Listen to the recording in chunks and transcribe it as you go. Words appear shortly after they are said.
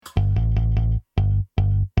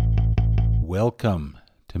Welcome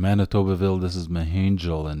to Manitobaville. This is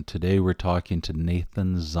Mahangel, and today we're talking to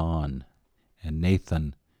Nathan Zahn. And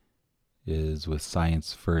Nathan is with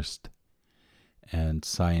Science First. And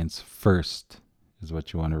Science First is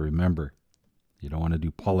what you want to remember. You don't want to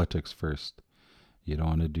do politics first. You don't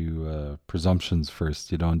want to do presumptions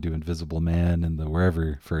first. You don't do Invisible Man and the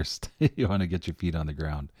wherever first. You want to get your feet on the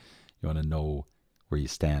ground. You want to know where you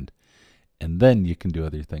stand. And then you can do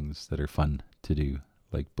other things that are fun to do,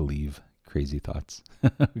 like believe crazy thoughts.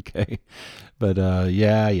 Okay. But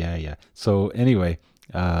yeah. So anyway,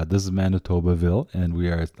 this is Manitobaville, and we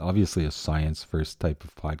are obviously a science first type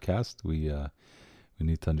of podcast. We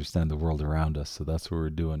need to understand the world around us. So that's what we're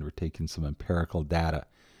doing. We're taking some empirical data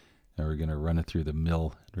and we're going to run it through the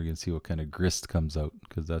mill. We're going to see what kind of grist comes out,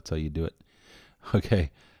 because that's how you do it. Okay.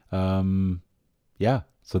 Yeah.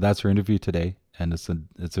 So that's our interview today, and it's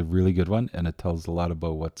a really good one, and it tells a lot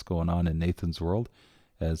about what's going on in Nathan's world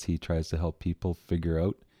as he tries to help people figure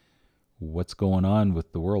out what's going on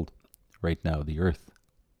with the world right now, the earth,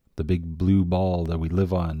 the big blue ball that we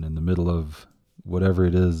live on in the middle of whatever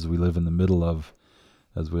it is we live in the middle of,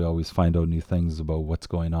 as we always find out new things about what's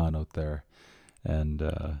going on out there. And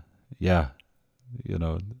yeah, you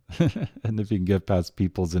know, and if you can get past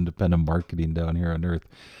people's independent marketing down here on earth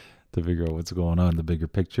to figure out what's going on, the bigger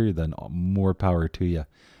picture, then more power to you,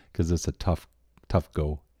 because it's a tough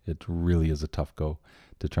go. It really is a tough go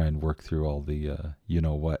to try and work through all the,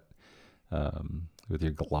 with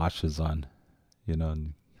your galoshes on,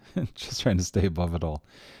 and just trying to stay above it all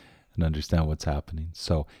and understand what's happening.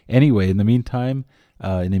 So anyway, in the meantime,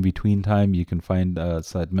 and in between time, you can find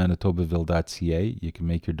us at manitobaville.ca. You can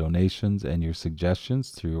make your donations and your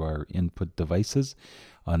suggestions through our input devices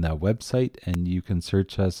on that website, and you can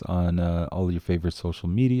search us on all your favorite social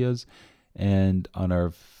medias and on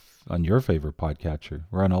your favorite podcatcher.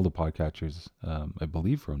 We're on all the podcatchers, I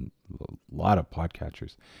believe, from a lot of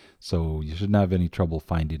podcatchers. So you shouldn't have any trouble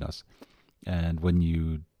finding us. And when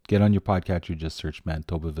you get on your podcatcher, just search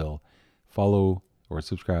Manitobaville. Follow or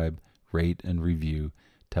subscribe, rate and review.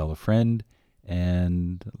 Tell a friend,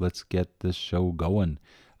 and let's get this show going.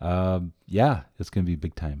 Yeah, it's going to be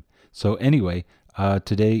big time. So anyway,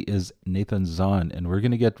 today is Nathan Zahn, and we're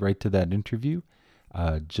going to get right to that interview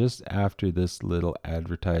just after this little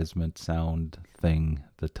advertisement sound thing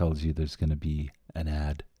that tells you there's going to be an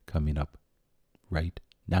ad coming up right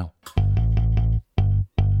now.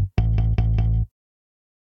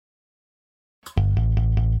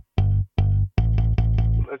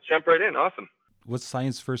 Let's jump right in. Awesome. What's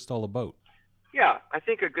Science First all about? Yeah, I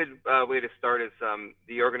think a good way to start is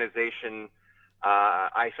the organization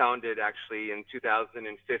I founded actually in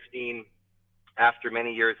 2015 after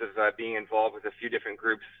many years of being involved with a few different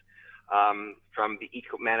groups from the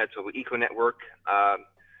Manitoba Eco Network,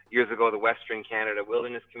 years ago the Western Canada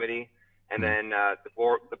Wilderness Committee, and then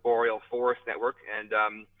the Boreal Forest Network. And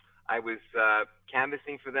I was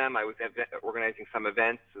canvassing for them. I was organizing some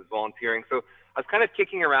events, I was volunteering. So I was kind of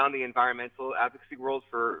kicking around the environmental advocacy world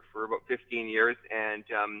for about 15 years. And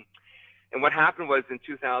what happened was in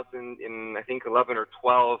 2011 or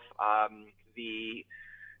 12, the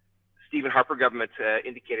Stephen Harper government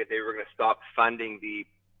indicated they were going to stop funding the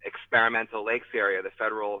experimental lakes area, the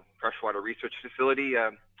federal freshwater research facility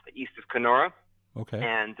east of Kenora. Okay.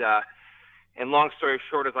 And long story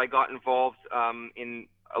short, as I got involved in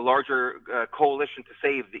a larger coalition to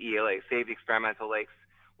save the ELA, save the experimental lakes,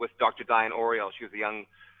 with Dr. Diane Oriel. She was a young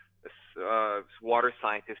water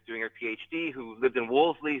scientist doing her PhD who lived in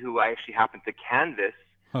Wolseley, who I actually happened to canvass.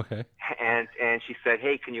 Okay. And she said,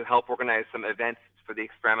 hey, can you help organize some events for the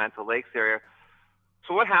experimental lakes area?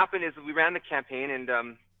 So what happened is we ran the campaign, and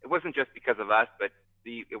it wasn't just because of us, but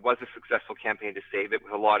it was a successful campaign to save it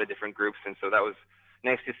with a lot of different groups. And so that was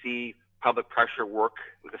nice to see public pressure work.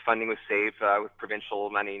 The funding was saved with provincial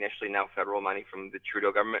money initially, now federal money from the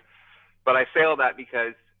Trudeau government. But I failed that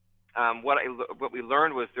because what we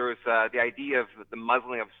learned was there was the idea of the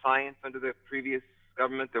muzzling of science under the previous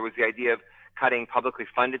government. There was the idea of cutting publicly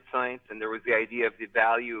funded science, and there was the idea of the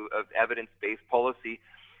value of evidence-based policy.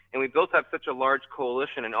 And we built up such a large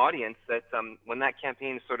coalition and audience that when that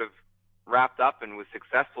campaign sort of wrapped up and was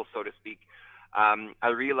successful, so to speak, I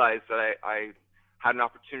realized that I had an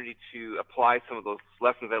opportunity to apply some of those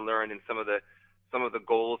lessons I learned and some of the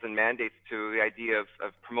goals and mandates to the idea of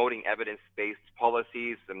promoting evidence-based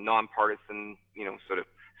policies and nonpartisan, sort of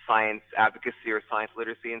science advocacy or science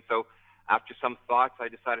literacy. And so after some thoughts, I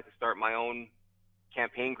decided to start my own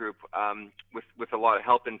campaign group with a lot of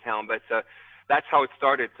help in town. But that's how it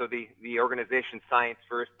started. So the organization Science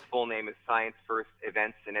First, the full name is Science First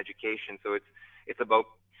Events and Education. So it's about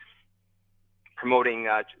promoting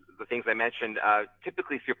the things I mentioned,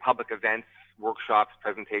 typically through public events workshops,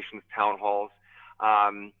 presentations, town halls.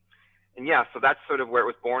 And yeah, so that's sort of where it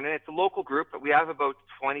was born. And it's a local group, but we have about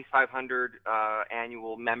 2,500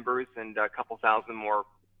 annual members and a couple thousand more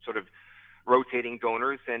sort of rotating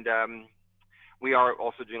donors. And we are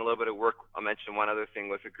also doing a little bit of work. I'll mention one other thing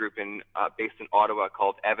was a group based in Ottawa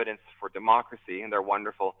called Evidence for Democracy, and they're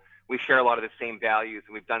wonderful. We share a lot of the same values,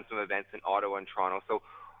 and we've done some events in Ottawa and Toronto. So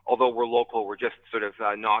although we're local, we're just sort of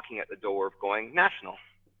knocking at the door of going national.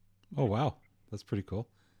 Oh wow, that's pretty cool.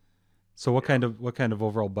 So what kind of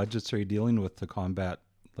overall budgets are you dealing with to combat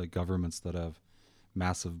like governments that have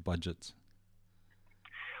massive budgets?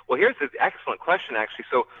 Well, here's an excellent question, actually.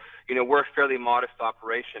 So, we're a fairly modest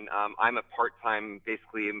operation. I'm a part-time,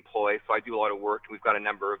 basically, employee, so I do a lot of work. We've got a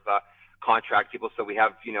number of contract people. So we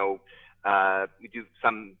have, we do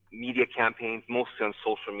some media campaigns, mostly on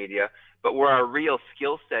social media. But where our real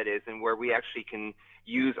skill set is, and where we actually can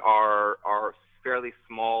use our fairly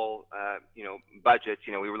small, budgets.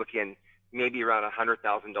 We were looking at maybe around $100,000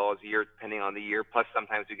 a year, depending on the year. Plus,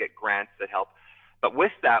 sometimes we get grants that help. But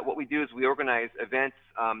with that, what we do is we organize events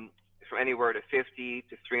from anywhere to 50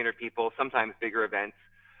 to 300 people, sometimes bigger events.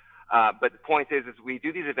 But the point is we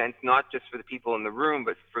do these events not just for the people in the room,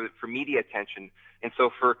 but for media attention. And so,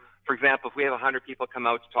 for example, if we have 100 people come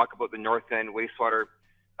out to talk about the North End wastewater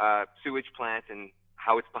sewage plant and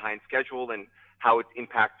how it's behind schedule and how it's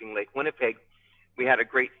impacting Lake Winnipeg, we had a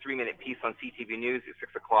great 3-minute piece on CTV News at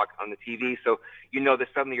 6 o'clock on the TV. So that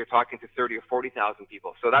suddenly you're talking to 30 or 40,000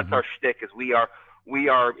 people. So that's our shtick, is we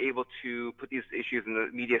are able to put these issues in the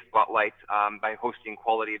media spotlight by hosting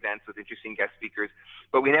quality events with interesting guest speakers.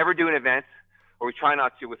 But we never do an event, or we try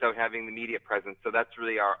not to, without having the media presence. So that's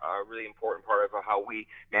really our really important part of how we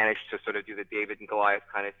manage to sort of do the David and Goliath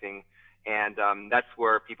kind of thing. And that's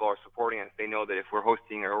where people are supporting us. They know that if we're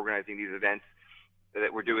hosting or organizing these events,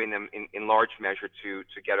 that we're doing them in large measure to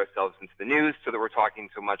get ourselves into the news, so that we're talking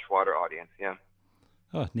to a much wider audience. Yeah.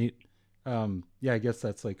 Oh, neat. Yeah, I guess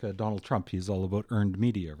that's like Donald Trump. He's all about earned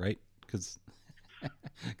media, right? Because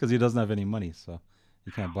he doesn't have any money, so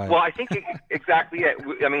you can't buy it. Well, I think exactly it.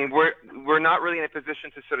 I mean, we're not really in a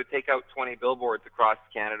position to sort of take out 20 billboards across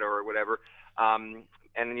Canada or whatever. And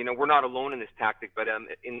we're not alone in this tactic, but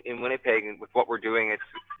in Winnipeg, and with what we're doing,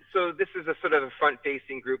 so this is a sort of a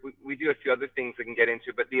front-facing group. We do a few other things we can get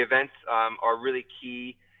into, but the events are really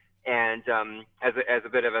key. And as a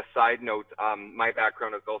bit of a side note, my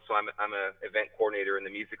background is also I'm an event coordinator in the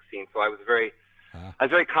music scene, so I was very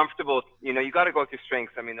comfortable. You got to go with your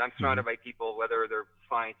strengths. I mean, I'm surrounded by people, whether they're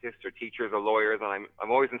scientists or teachers or lawyers, and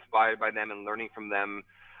I'm always inspired by them and learning from them.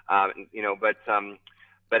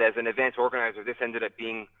 But as an event organizer, this ended up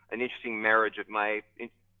being an interesting marriage of my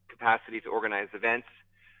capacity to organize events,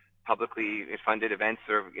 publicly funded events,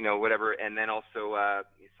 or whatever, and then also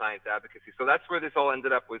science advocacy. So that's where this all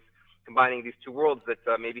ended up, was combining these two worlds that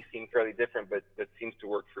maybe seem fairly different, but that seems to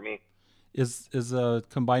work for me. Is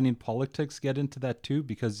combining politics get into that too?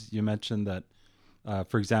 Because you mentioned that,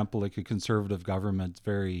 for example, like a conservative government,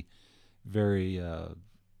 very, very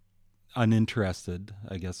uninterested,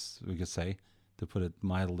 I guess we could say, to put it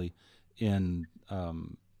mildly, in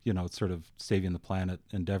sort of saving the planet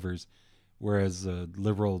endeavors, whereas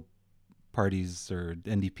liberal parties or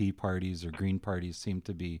NDP parties or Green parties seem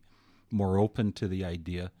to be more open to the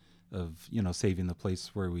idea of saving the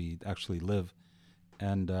place where we actually live.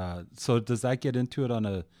 And so does that get into it on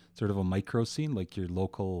a sort of a micro scene, like your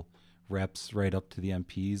local reps right up to the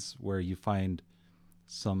MPs, where you find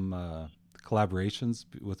some collaborations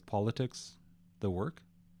with politics that work?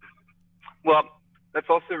 Well, that's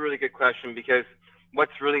also a really good question, because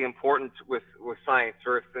what's really important with science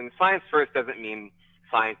first, and science first doesn't mean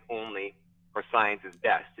science only or science is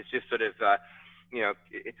best. It's just sort of,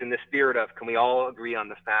 it's in the spirit of, can we all agree on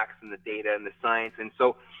the facts and the data and the science? And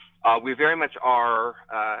so we very much are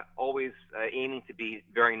always aiming to be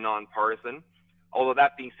very nonpartisan. Although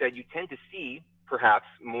that being said, you tend to see perhaps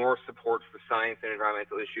more support for science and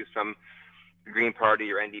environmental issues from the Green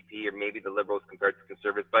Party or NDP or maybe the Liberals compared to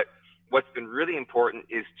Conservatives. But what's been really important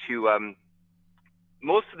is to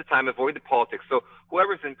most of the time avoid the politics. So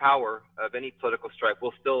whoever's in power of any political stripe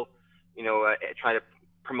will still, try to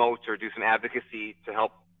promote or do some advocacy to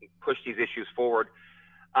help push these issues forward.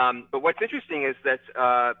 But what's interesting is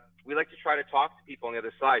that we like to try to talk to people on the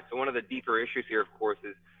other side. So one of the deeper issues here, of course,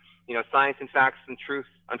 is, science and facts and truth,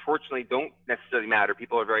 unfortunately, don't necessarily matter.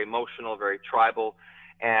 People are very emotional, very tribal.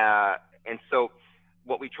 And so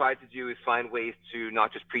what we tried to do is find ways to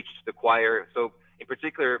not just preach to the choir. So in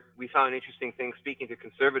particular, we found an interesting thing speaking to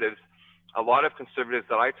Conservatives. A lot of Conservatives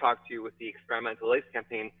that I talked to with the Experimental Lakes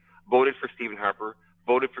campaign voted for Stephen Harper,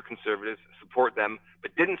 voted for Conservatives, support them,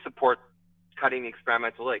 but didn't support cutting the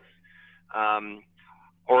Experimental Lakes. Um,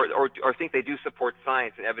 or think they do support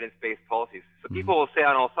science and evidence-based policies. So Mm-hmm. people will say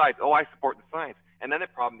on all sides, "Oh, I support the science," and then the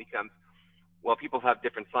problem becomes, well, people have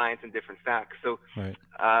different science and different facts. So, Right.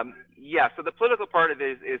 yeah. So the political part of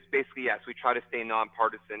it is basically yes, we try to stay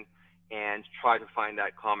nonpartisan and try to find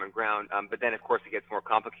that common ground. But then, of course, it gets more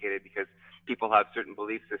complicated because people have certain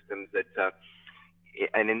belief systems that.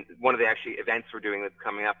 And in one of the actually events we're doing that's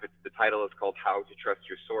coming up, the title is called "How to Trust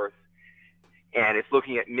Your Source," and it's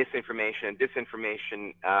looking at misinformation and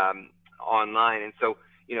disinformation online. And so,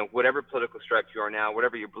 whatever political stripe you are now,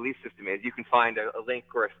 whatever your belief system is, you can find a link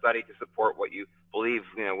or a study to support what you believe.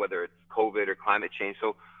 Whether it's COVID or climate change.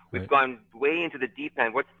 So we've Right. gone way into the deep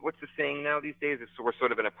end. What's the saying now these days? It's, we're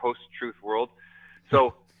sort of in a post-truth world.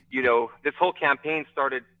 So this whole campaign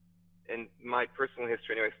started, in my personal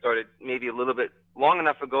history anyway, started maybe a little bit long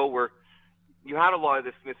enough ago where you had a lot of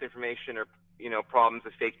this misinformation or problems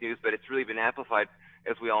with fake news, but it's really been amplified,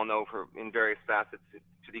 as we all know, in various facets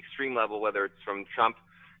to the extreme level, whether it's from Trump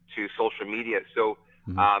to social media. So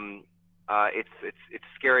Mm-hmm. it's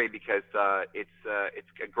scary because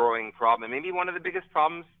it's a growing problem, and maybe one of the biggest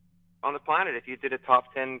problems on the planet. If you did a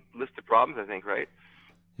top 10 list of problems, I think, right?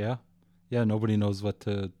 Yeah. Yeah. Nobody knows what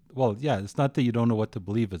to. Well, yeah. It's not that you don't know what to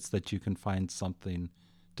believe. It's that you can find something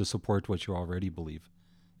to support what you already believe.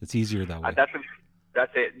 It's easier that way. That's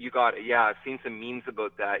that's it. You got it. Yeah, I've seen some memes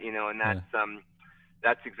about that. And Yeah.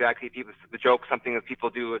 that's exactly the joke. Something that people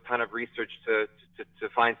do a ton of research to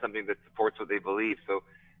find something that supports what they believe. So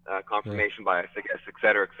Yeah. confirmation bias, I guess, et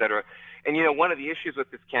cetera, et cetera. And one of the issues with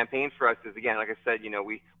this campaign for us is, again, like I said,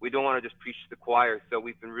 we don't want to just preach to the choir. So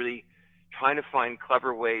we've been really trying to find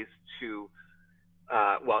clever ways to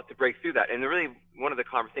to break through that. And really, one of the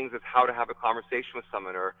things is how to have a conversation with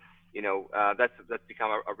someone, or that's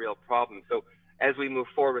become a real problem. So as we move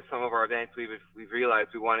forward with some of our events, we've realized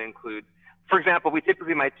we want to include, for example, we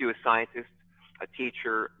typically might do a scientist, a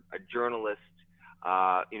teacher, a journalist,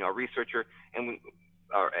 a researcher,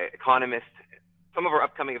 or an economist. Some of our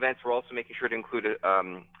upcoming events, we're also making sure to include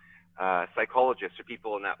psychologists or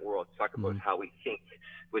people in that world to talk about Mm-hmm. how we think,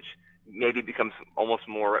 which maybe becomes almost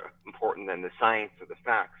more important than the science or the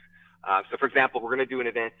facts. So, for example, we're going to do an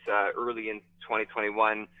event early in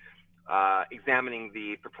 2021 examining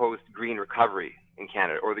the proposed green recovery in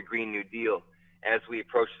Canada, or the Green New Deal. As we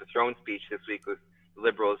approach the throne speech this week with the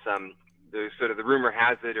Liberals, there's sort of the rumor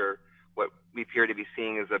has it, or what we appear to be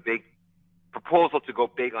seeing, is a big proposal to go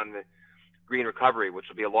big on the green recovery, which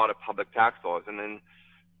will be a lot of public tax dollars. And then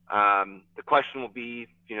the question will be,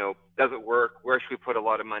 does it work? Where should we put a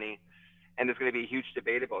lot of money? And there's going to be a huge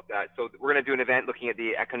debate about that. So we're going to do an event looking at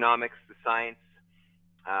the economics, the science,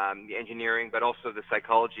 the engineering, but also the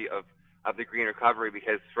psychology of the green recovery,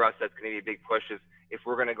 because for us, that's going to be a big push. Is if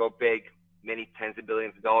we're going to go big, many tens of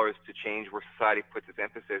billions of dollars to change where society puts its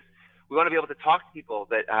emphasis, we want to be able to talk to people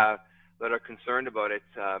that are concerned about it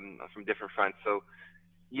from different fronts. So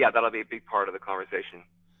yeah, that'll be a big part of the conversation.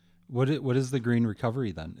 What is the green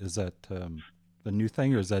recovery then? Is that the new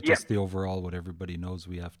thing, or is that Yeah, just the overall what everybody knows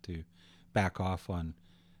we have to back off on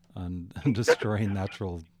that's destroying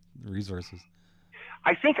natural resources?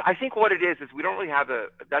 I think what it is we don't really have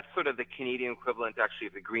that's sort of the Canadian equivalent actually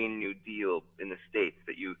of the Green New Deal in the States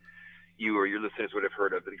that you or your listeners would have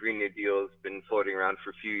heard of. The Green New Deal has been floating around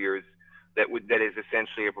for a few years. That is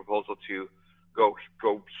essentially a proposal to go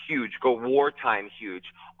huge, go wartime huge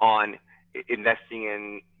on investing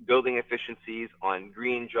in building efficiencies, on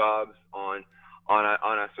green jobs, on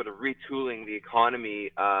a sort of retooling the economy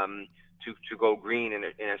to go green in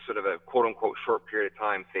a sort of a quote unquote short period of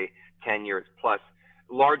time, say 10 years plus,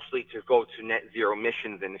 largely to go to net zero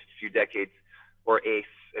emissions in a few decades, or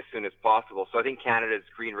as soon as possible. So I think Canada's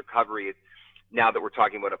green recovery is, now that we're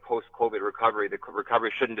talking about a post-COVID recovery, the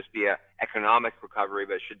recovery shouldn't just be an economic recovery,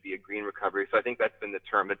 but it should be a green recovery. So I think that's been the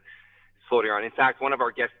term that's floating around. In fact, one of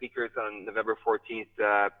our guest speakers on November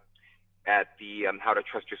 14th at the How to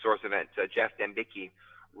Trust Your Source event, Jeff Dembicki,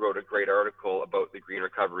 wrote a great article about the green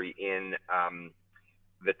recovery in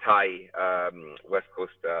the Thai West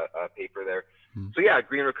Coast paper there. Hmm. So yeah,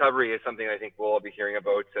 green recovery is something I think we'll all be hearing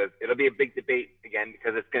about. It'll be a big debate again,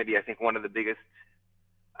 because it's going to be, I think, one of the biggest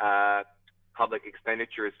public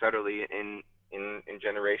expenditures federally in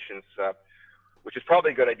generations, which is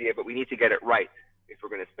probably a good idea, but we need to get it right if we're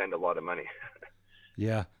going to spend a lot of money.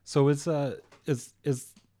 Yeah. So is the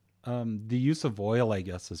use of oil, I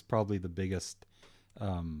guess, is probably the biggest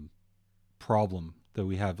um, problem that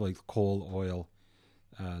we have, like coal, oil,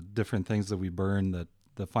 different things that we burn that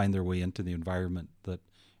find their way into the environment that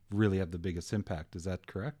really have the biggest impact. Is that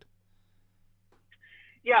correct?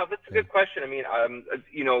 Yeah, that's a Yeah. good question. I mean,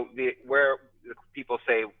 where people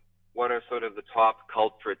say, what what are sort of the top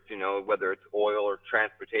culprits, whether it's oil or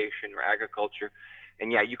transportation or agriculture.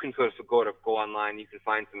 And yeah, you can sort of go online. You can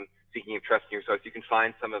find some. Speaking of trusting your source, you can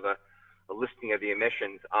find some of a listing of the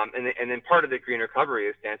emissions. And then part of the green recovery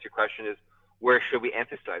is, to answer your question, is where should we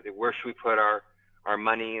emphasize it? Where should we put our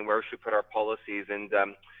money, and where should we put our policies? And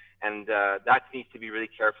that needs to be really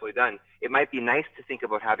carefully done. It might be nice to think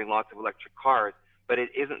about having lots of electric cars, but it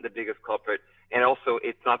isn't the biggest culprit. And also,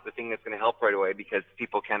 it's not the thing that's going to help right away because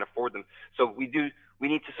people can't afford them. So we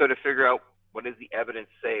need to sort of figure out, what does the evidence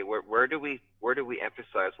say? Where do we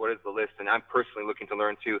emphasize? What is the list? And I'm personally looking to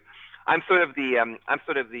learn too. I'm sort of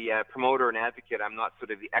the promoter and advocate. I'm not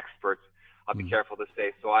sort of the expert. I'll be careful to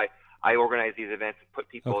say. So I organize these events and put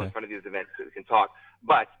people in front of these events so we can talk.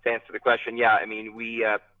 But to answer the question, yeah, I mean, we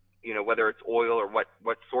whether it's oil or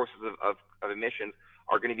what sources of emissions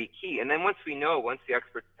are going to be key. And then once the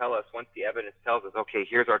experts tell us, once the evidence tells us, okay,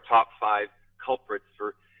 here's our top 5 culprits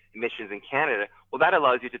for emissions in Canada, well, that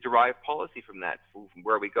allows you to derive policy from that, from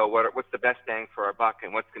where we go, what's the best bang for our buck,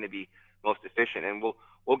 and what's going to be most efficient. And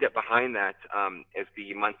we'll get behind that as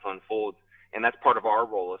the months unfold. And that's part of our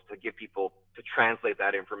role, is to give people, to translate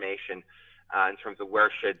that information in terms of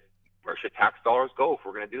where should tax dollars go if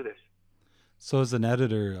we're going to do this. So as an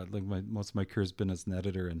editor, like most of my career has been as an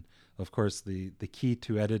editor, and of course the key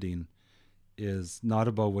to editing is not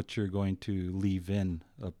about what you're going to leave in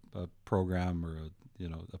a program or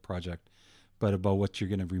a project, but about what you're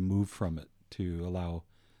going to remove from it to allow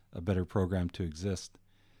a better program to exist.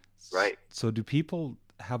 Right. So do people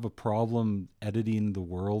have a problem editing the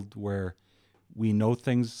world where we know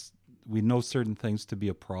certain things to be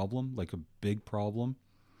a problem, like a big problem,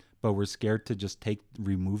 but we're scared to just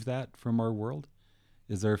remove that from our world?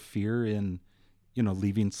 Is there fear in,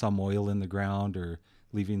 leaving some oil in the ground or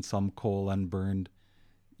leaving some coal unburned,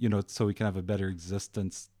 so we can have a better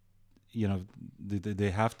existence? Do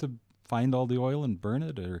they have to find all the oil and burn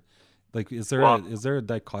it, or like is there a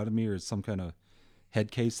dichotomy or some kind of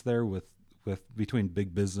head case there with between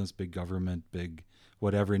big business, big government, big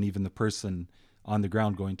whatever, and even the person on the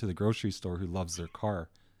ground going to the grocery store who loves their car?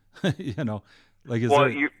 Like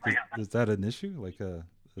is that an issue? Like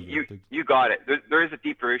you got it. There is a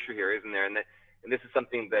deeper issue here, isn't there? And this is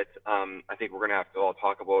something that I think we're going to have to all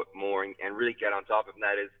talk about more and really get on top of. And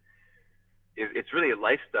that is it's really a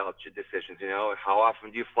lifestyle decisions. How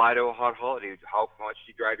often do you fly to a hot holiday? How much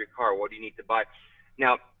do you drive your car? What do you need to buy?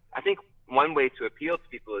 Now, I think one way to appeal to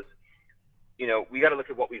people is, we got to look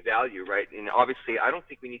at what we value, right? And obviously, I don't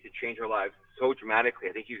think we need to change our lives so dramatically.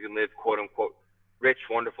 I think you can live, quote unquote, rich,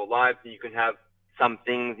 wonderful lives, and you can have some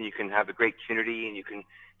things, and you can have a great community, and you can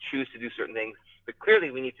choose to do certain things. But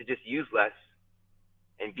clearly, we need to just use less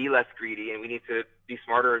and be less greedy, and we need to be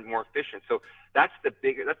smarter and more efficient. So that's the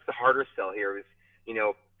harder sell here is,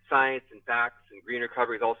 science and facts and green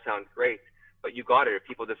recoveries all sound great, but you got it if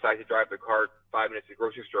people decide to drive their car 5 minutes to the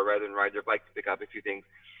grocery store rather than ride their bike to pick up a few things.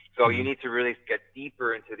 So you need to really get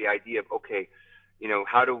deeper into the idea of, okay,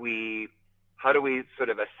 how do we sort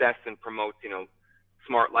of assess and promote,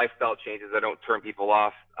 smart lifestyle changes that don't turn people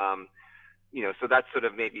off? So that sort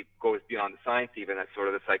of maybe goes beyond the science even. That's sort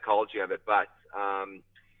of the psychology of it. But,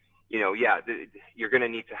 you're going to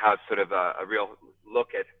need to have sort of a real look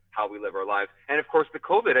at how we live our lives. And of course, the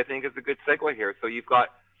COVID, I think, is a good segue here. So you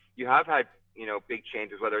have had, big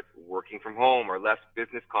changes, whether it's working from home or less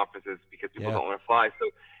business conferences because people don't want to fly. So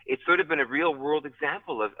it's sort of been a real world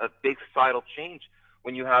example of big societal change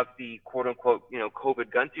when you have the quote unquote,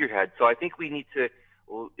 COVID gun to your head. So I think we need to,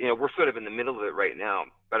 we're sort of in the middle of it right now,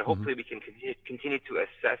 but hopefully we can continue to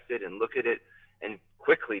assess it and look at it and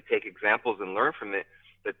quickly take examples and learn from it,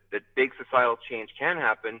 that big societal change can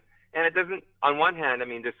happen. And it doesn't, on one hand, I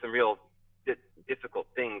mean, there's some real difficult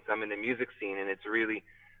things. I'm in the music scene, and it's really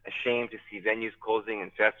a shame to see venues closing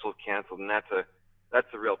and festivals canceled, and that's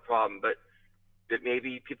a real problem. But that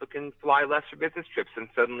maybe people can fly less for business trips, and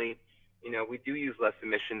suddenly, we do use less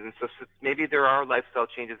emissions. And so maybe there are lifestyle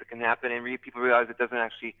changes that can happen, and people realize it doesn't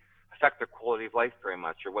actually affect their quality of life very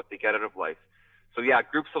much or what they get out of life. So yeah,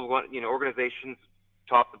 groups of, organizations,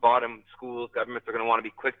 top to bottom, schools, governments are going to want to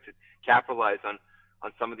be quick to capitalize on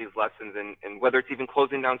some of these lessons, and whether it's even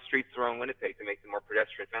closing down streets around Winnipeg to make them more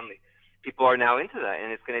pedestrian friendly. People are now into that,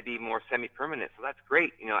 and it's going to be more semi-permanent. So that's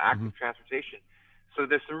great, active transportation. So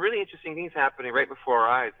there's some really interesting things happening right before our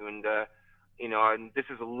eyes. And, and this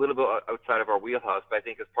is a little bit outside of our wheelhouse, but I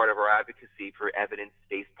think as part of our advocacy for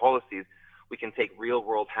evidence-based policies, we can take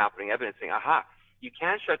real-world happening evidence saying, aha, you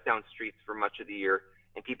can shut down streets for much of the year,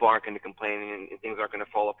 and people aren't going to complain, and things aren't going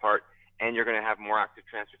to fall apart, and you're going to have more active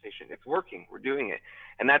transportation. It's working. We're doing it.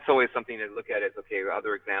 And that's always something to look at as, okay,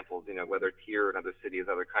 other examples, whether it's here in other cities,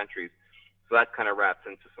 other countries. So that kind of wraps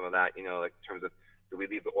into some of that, like in terms of, do we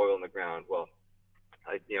leave the oil in the ground? Well,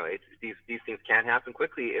 these things can happen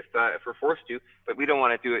quickly if we're forced to, but we don't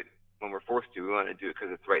want to do it when we're forced to. We want to do it because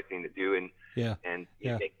it's the right thing to do, and Yeah. and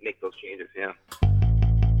Yeah. make those changes. Yeah.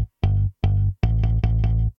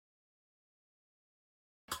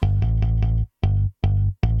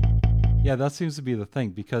 Yeah, that seems to be the thing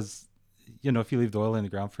because, if you leave the oil in the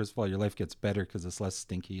ground, first of all, your life gets better because it's less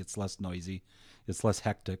stinky, it's less noisy, it's less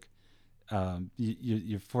hectic.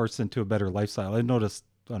 You're forced into a better lifestyle. I noticed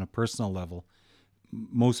on a personal level,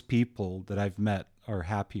 most people that I've met are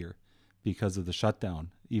happier because of the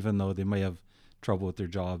shutdown, even though they may have trouble with their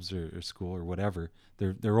jobs or school or whatever.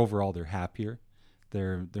 They're overall they're happier.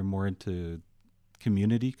 They're more into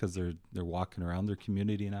community because they're walking around their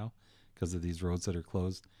community now because of these roads that are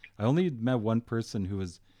closed. I only met one person who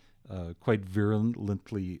was quite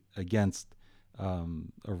virulently against a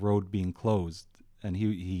road being closed, and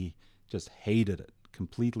he just hated it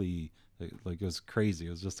completely. Like it was crazy.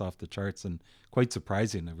 It was just off the charts and quite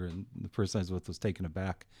surprising. The person I was with was taken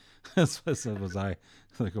aback. As was I.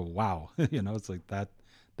 Like, oh, wow, it's like that.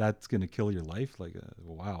 That's gonna kill your life. Like,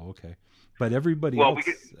 wow, okay. But Well, we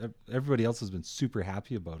could. everybody else has been super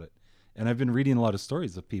happy about it. And I've been reading a lot of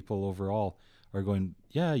stories of people overall are going,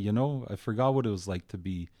 yeah, I forgot what it was like to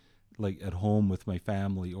be like at home with my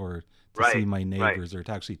family or to see Right. my Right. neighbors or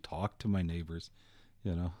to actually talk to my neighbors,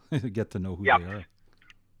 get to know who Yeah. they are.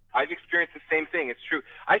 I've experienced the same thing. It's true.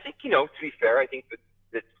 I think, to be fair, I think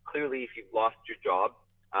that clearly if you've lost your job,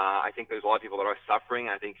 I think there's a lot of people that are suffering.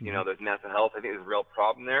 I think, Mm-hmm. there's mental health. I think there's a real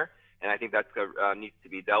problem there. And I think that's needs to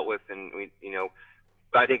be dealt with. And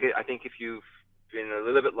but I think if you've been a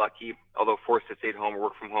little bit lucky, although forced to stay at home,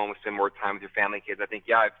 work from home, spend more time with your family, kids, I think,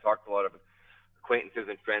 yeah, I've talked to a lot of acquaintances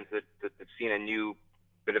and friends that have seen a new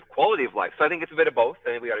bit of quality of life. So I think it's a bit of both. I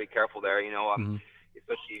think we got to be careful there. Mm-hmm.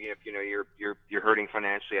 Especially if you're hurting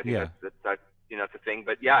financially. I think Yeah. that's a thing.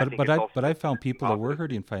 But yeah, I But think but it's I also but I found people that were positive.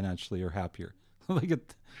 hurting financially are happier. Like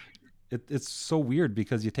it's so weird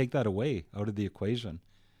because you take that away out of the equation.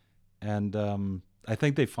 And I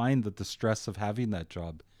think they find that the stress of having that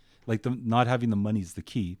job, like the not having the money, is the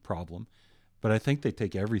key problem. But I think they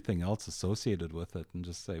take everything else associated with it and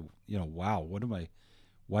just say, wow,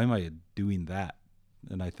 why am I doing that?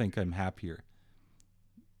 And I think I'm happier.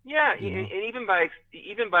 Yeah, You know? and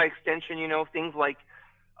even by extension, things like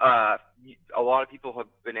uh, a lot of people have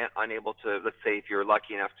been unable to. Let's say if you're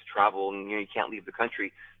lucky enough to travel and you can't leave the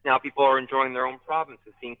country, now people are enjoying their own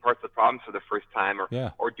provinces, seeing parts of the province for the first time, or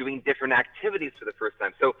Yeah. or doing different activities for the first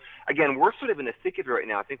time. So again, we're sort of in the thick of it right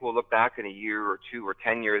now. I think we'll look back in a year or two or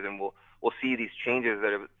 10 years, and we'll see these changes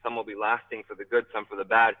that some will be lasting for the good, some for the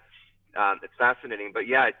bad. It's fascinating, but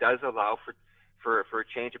yeah, it does allow for a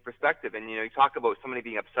change of perspective. And you talk about somebody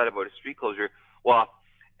being upset about a street closure. Well,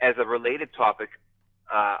 as a related topic,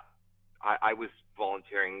 uh, I was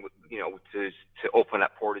volunteering, to open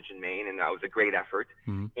up Portage in Maine, and that was a great effort.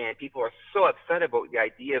 Mm-hmm. And people are so upset about the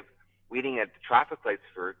idea of waiting at the traffic lights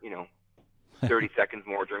for 30 seconds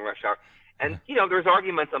more during rush hour. And Yeah. there's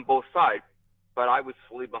arguments on both sides, but I was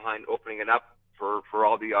fully behind opening it up for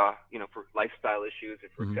all the for lifestyle issues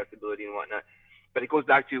and for Mm-hmm. accessibility and whatnot. But it goes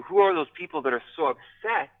back to, who are those people that are so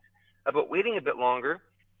upset about waiting a bit longer,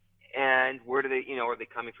 and where do they, are they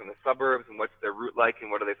coming from the suburbs, and what's their route like, and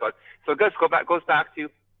what are they thought? So it goes back to,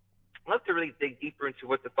 let's really dig deeper into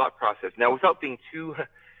what the thought process. Now, without being too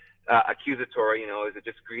accusatory, is it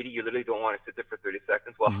just greedy? You literally don't want to sit there for 30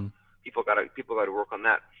 seconds. Well, Mm-hmm. people got to work on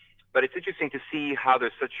that. But it's interesting to see how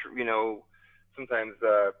there's such, sometimes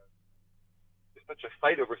there's such a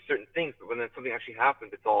fight over certain things, but when then something actually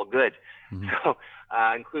happens, it's all good. Mm-hmm. So,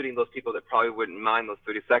 including those people that probably wouldn't mind those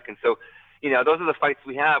 30 seconds. So, those are the fights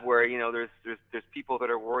we have where, there's people that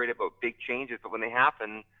are worried about big changes, but when they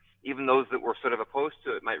happen, even those that were sort of opposed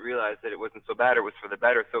to it might realize that it wasn't so bad, or it was for the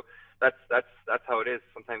better. So that's how it is.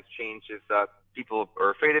 Sometimes change is, people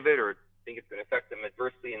are afraid of it or think it's going to affect them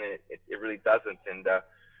adversely, and then it really doesn't. And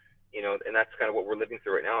and that's kind of what we're living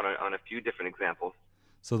through right now on a few different examples.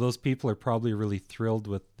 So those people are probably really thrilled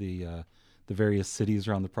with the various cities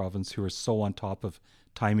around the province who are so on top of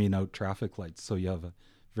timing out traffic lights. So you have a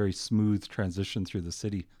very smooth transition through the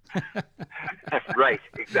city. Right,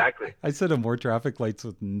 exactly. I sit on more traffic lights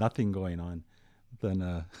with nothing going on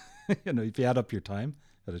than if you add up your time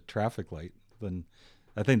at a traffic light, then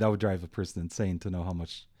I think that would drive a person insane to know how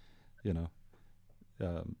much, you know,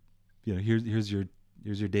 um, here's your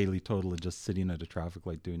daily total of just sitting at a traffic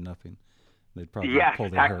light doing nothing. They'd probably Yeah, pull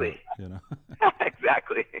their hair exactly. out,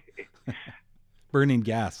 Exactly. burning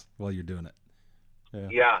gas while you're doing it.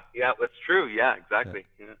 Yeah, that's true. Yeah, Yeah. exactly.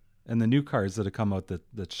 Yeah. And the new cars that have come out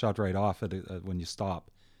that shut right off when you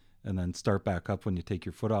stop, and then start back up when you take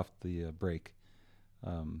your foot off the brake.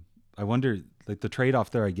 I wonder, like the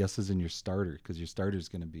trade-off there, I guess, is in your starter, because your starter is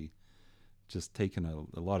going to be just taking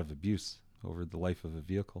a lot of abuse over the life of a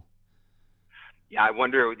vehicle. Yeah, I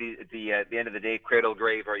wonder at the end of the day, cradle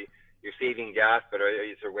grave, you're saving gas, but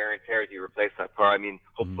is there wear and tear? Do you replace that car? I mean,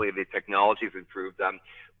 Mm-hmm. hopefully the technology has improved.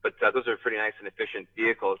 But those are pretty nice and efficient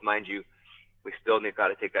vehicles, mind you. We still got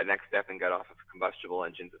to take that next step and get off of combustible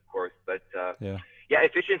engines, of course. But Yeah, yeah,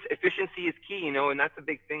 efficiency is key, and that's a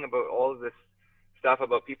big thing about all of this stuff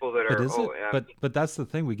about people that but are is it? But that's the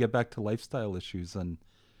thing. We get back to lifestyle issues, and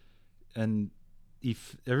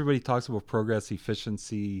if everybody talks about progress,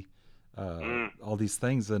 efficiency, all these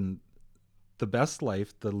things, and the best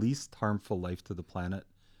life, the least harmful life to the planet,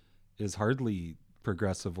 is hardly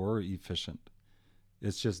progressive or efficient.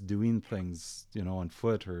 It's just doing things, on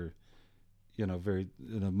foot, or very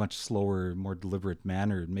in a much slower, more deliberate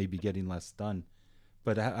manner, maybe getting less done,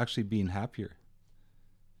 but actually being happier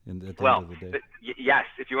at the end well, of the day. yes,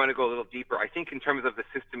 if you want to go a little deeper, I think in terms of the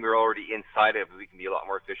system we're already inside of, we can be a lot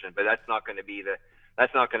more efficient. But that's not going to be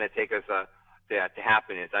that's not going to take us to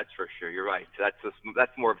happiness. That's for sure. You're right.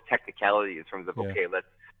 That's more of a technicality in terms of Yeah. okay,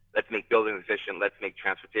 let's make buildings efficient, let's make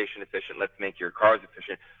transportation efficient, let's make your cars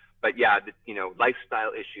efficient. But yeah,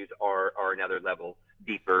 lifestyle issues are another level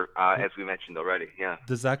deeper, as we mentioned already. Yeah.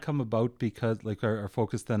 Does that come about because like our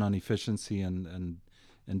focus then on efficiency and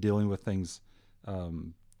dealing with things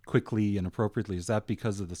quickly and appropriately? Is that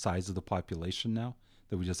because of the size of the population now,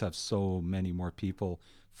 that we just have so many more people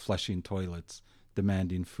flushing toilets,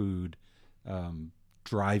 demanding food,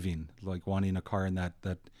 driving, like wanting a car, and that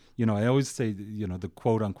I always say, the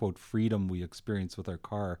quote unquote freedom we experience with our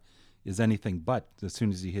car is anything but as soon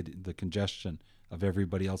as you hit the congestion of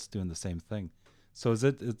everybody else doing the same thing. So is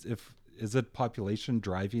it population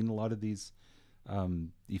driving a lot of these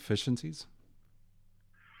efficiencies?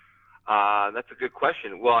 That's a good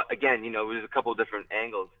question. Well, again, there's a couple of different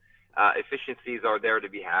angles. Efficiencies are there to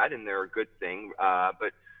be had, and they're a good thing.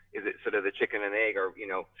 But is it sort of the chicken and egg, or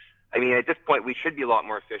I mean, at this point, we should be a lot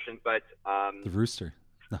more efficient. But The rooster.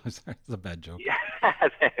 No, sorry, it's a bad joke.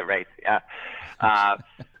 yeah, right. Yeah. Uh,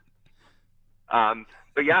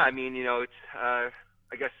 but yeah, I mean, it's I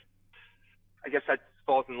guess that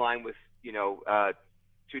falls in line with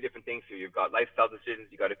two different things here. You've got lifestyle decisions,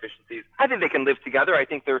 you got efficiencies. I think they can live together. I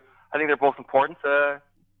think they're both important.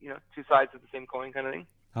 Two sides of the same coin, kind of thing.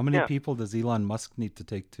 How many Yeah. people does Elon Musk need to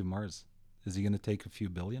take to Mars? Is he going to take a few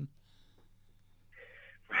billion?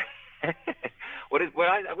 What is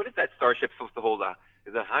that starship supposed to hold?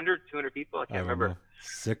 Is it 100, 200 people? I I can't don't remember. know,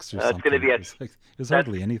 6 or It's going to something. be It's that's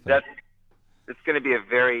hardly anything. that's it's going to be a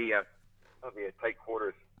very it'll be a tight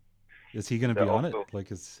quarters. Is he going to And be on it? also,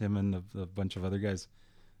 Like, is him and a bunch of other guys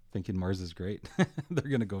thinking Mars is great? They're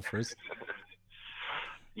going to go first.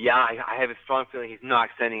 yeah, I have a strong feeling he's not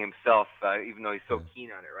extending himself, even though he's so Yeah. keen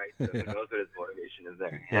on it, right? So who Yeah. knows what his motivation is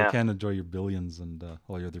there? Yeah, you Yeah. can't enjoy your billions and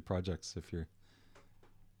all your other projects if you're,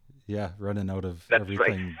 running out of That's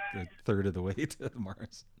right. everything a third of the way to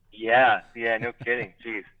Mars. Yeah, no kidding.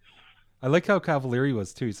 Jeez. I like how cavalier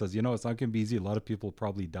was too. He says, it's not going to be easy. A lot of people will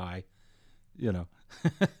probably die. You know,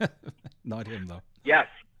 not him though. Yes,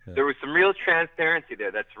 Yeah. there was some real transparency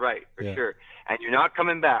there. That's right, for Yeah. sure. And you're not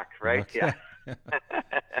coming back, right? Okay. Yeah.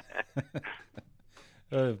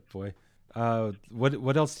 Oh boy.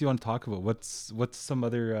 What else do you want to talk about? What's some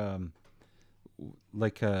other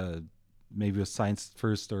like maybe a science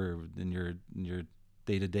first, or in your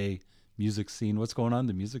day to day music scene? What's going on in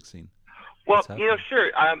the music scene? Well, What's happening?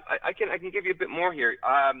 sure. I can give you a bit more here.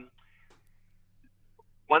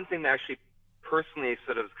 One thing that actually personally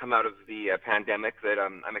sort of has come out of the pandemic that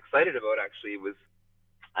I'm excited about actually was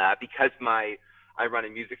because I run a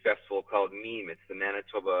music festival called MEME. It's the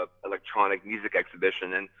Manitoba Electronic Music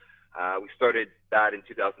Exhibition, and we started that in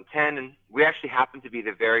 2010, and we actually happened to be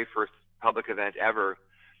the very first public event ever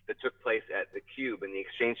that took place at the Cube in the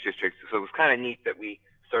Exchange District. So it was kind of neat that we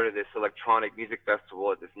started this electronic music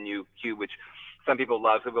festival at this new Cube, which some people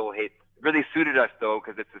love, some people hate. It really suited us though,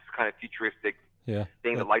 because it's this kind of futuristic Yeah.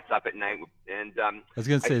 thing that lights up at night. And I was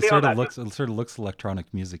gonna say, say all that, it sort of looks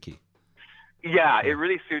electronic musicy. yeah, Yeah. it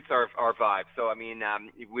really suits our vibe. So I mean,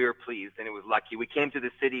 we were pleased, and it was lucky. We came to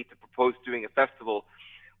the city to propose doing a festival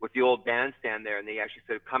with the old bandstand there, and they actually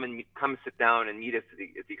said, come sit down and meet us at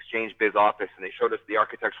the Exchange Biz office. And they showed us the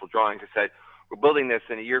architectural drawings. They said, we're building this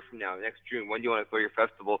in a year from now, next June. When do you want to throw your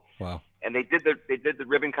festival? Wow. And they did the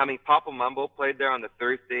ribbon cutting. Papa Mumbo played there on the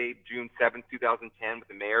Thursday, June 7th, 2010, with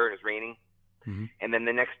the mayor. It was raining. Mm-hmm. And then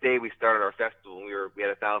the next day we started our festival. We had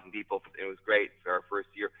 1,000 people. It was great for our first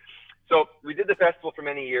year. So we did the festival for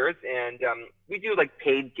many years, and we do like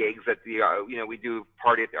paid gigs at the, we do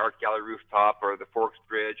party at the Art Gallery rooftop or the Forks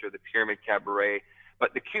Bridge or the Pyramid Cabaret.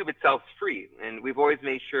 But the Cube itself is free, and we've always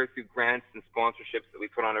made sure through grants and sponsorships that we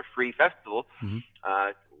put on a free festival,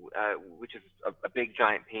 which is a big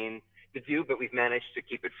giant pain to do, but we've managed to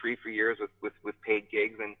keep it free for years with paid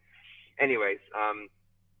gigs. And anyways,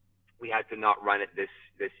 we had to not run it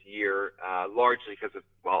this year, largely because of,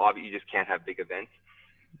 well, obviously you just can't have big events.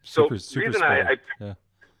 Super The reason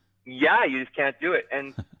yeah, you just can't do it,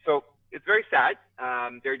 and so it's very sad,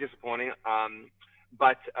 very disappointing.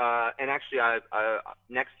 But and actually,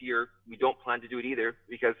 next year we don't plan to do it either,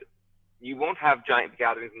 because you won't have giant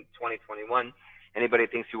gatherings in 2021. Anybody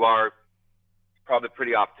thinks you are probably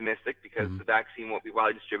pretty optimistic, because the vaccine won't be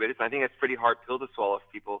widely distributed. So I think it's a pretty hard pill to swallow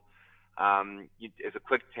for people. As a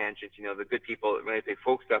quick tangent, the good people at Manitobaville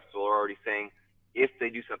Folk Festival are already saying if they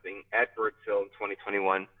do something at Birds Hill in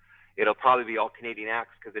 2021, it'll probably be all Canadian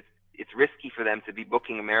acts, because it's risky for them to be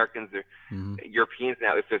booking Americans or Europeans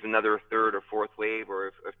now if there's another third or fourth wave, or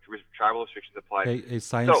if travel restrictions apply. Hey,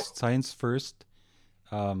 science first.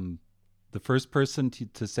 The first person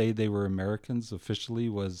to say they were Americans officially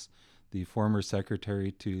was the former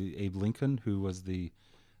secretary to Abe Lincoln, who was the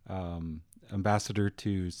ambassador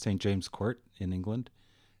to St. James Court in England.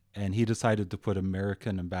 And he decided to put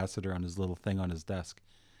American ambassador on his little thing on his desk.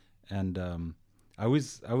 And I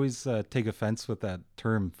always take offense with that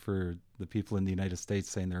term for the people in the United States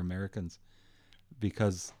saying they're Americans,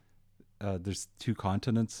 because there's 2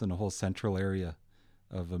 continents and a whole central area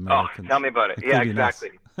of Americans. Oh, tell me about it. Yeah,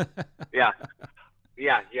 exactly. yeah.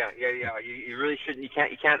 You really shouldn't. You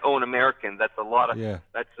can't own Americans. That's a lot of. Yeah.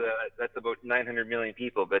 That's about 900 million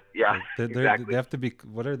people. But yeah, exactly. They have to be.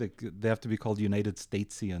 What are they? They have to be called United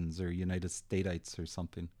Statesians or United Stateites or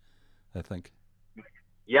something, I think.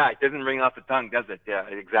 Yeah, it doesn't ring off the tongue, does it? Yeah,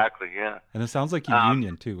 exactly. Yeah. And it sounds like a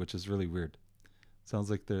union too, which is really weird. It sounds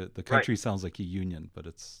like the country sounds like a union, but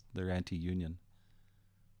they're anti-union.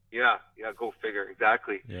 Yeah, go figure.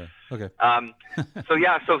 Exactly. Yeah. Okay. So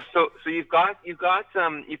you've got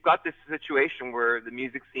this situation where the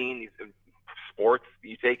music scene, sports,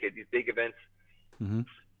 you take it, these big events.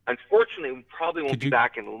 Unfortunately, we probably won't be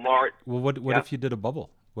back in March. Well, what if you did a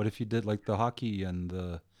bubble? What if you did like the hockey and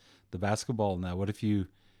the basketball now? What if you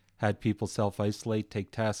had people self-isolate,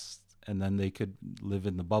 take tests, and then they could live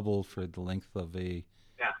in the bubble for the length of an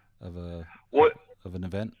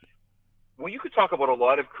event? Well, you could talk about a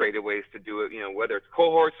lot of creative ways to do it, whether it's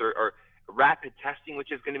cohorts or rapid testing,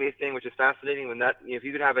 which is going to be a thing, which is fascinating. When that, if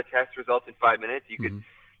you could have a test result in 5 minutes, you could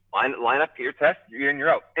line up your test, you're in,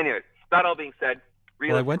 you're out. Anyway, that all being said,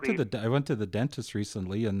 well, I went to the dentist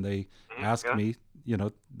recently, and they asked me,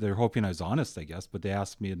 they're hoping I was honest, I guess, but they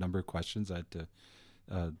asked me a number of questions. I had to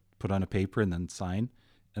put on a paper and then sign,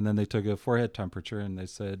 and then they took a forehead temperature and they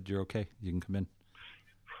said, "You're okay, you can come in."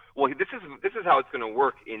 Well, this is how it's going to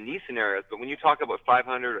work in these scenarios. But when you talk about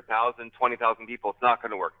 500, 1,000, 20,000 people, it's not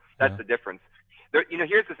going to work. That's the difference.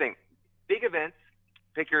 Here's the thing: big events,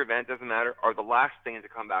 pick your event, doesn't matter, are the last thing to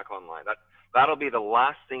come back online. That'll be the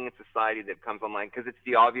last thing in society that comes online, because it's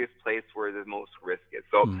the obvious place where the most risk is.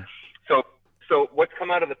 So what's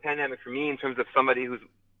come out of the pandemic for me, in terms of somebody who's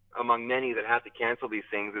among many that had to cancel these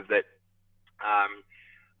things, is that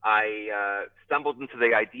I stumbled into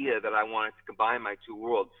the idea that I wanted to combine my 2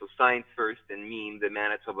 worlds. So Science First and MEME, the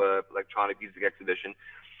Manitoba Electronic Music Exhibition.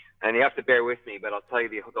 And you have to bear with me, but I'll tell you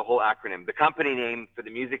the whole acronym. The company name for the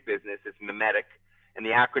music business is Memetic, and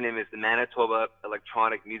the acronym is the Manitoba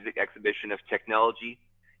Electronic Music Exhibition of Technology,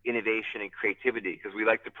 Innovation, and Creativity, because we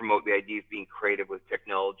like to promote the idea of being creative with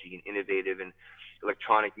technology and innovative and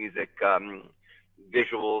electronic music,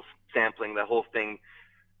 visuals, sampling, the whole thing.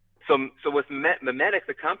 So with Memetic,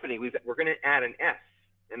 the company, we're going to add an S,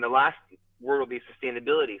 and the last word will be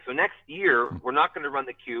sustainability. So next year, we're not going to run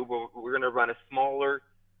the Cube. We're going to run a small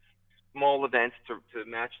events to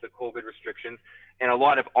match the COVID restrictions, and a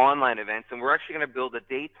lot of online events. And we're actually going to build a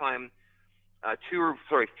daytime,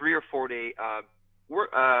 3 or 4 day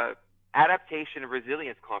adaptation and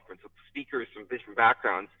resilience conference with speakers from different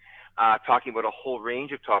backgrounds, talking about a whole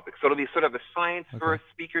range of topics. So it'll be sort of a science-first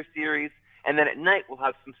speaker series. And then at night, we'll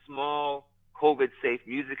have some small COVID-safe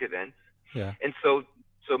music events. Yeah. And so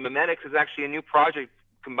Memetics is actually a new project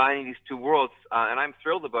combining these 2 worlds, and I'm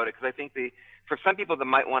thrilled about it, because I think for some people that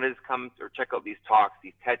might want to just come or check out these talks,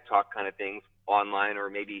 these TED Talk kind of things online, or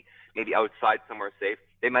maybe outside somewhere safe,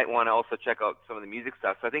 they might want to also check out some of the music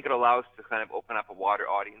stuff. So I think it allows us to kind of open up a wider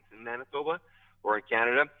audience in Manitoba or in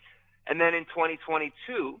Canada. And then in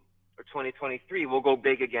 2022 or 2023, we'll go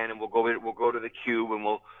big again, and we'll go to the Cube, and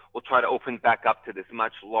we'll try to open back up to this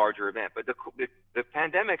much larger event. But the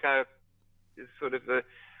pandemic, sort of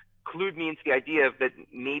clued me into the idea of that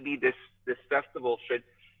maybe this festival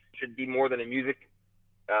should be more than a music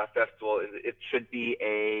festival. It should be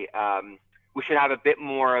we should have a bit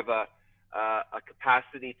more of a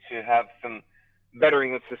capacity to have some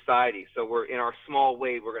bettering of society. So we're in our small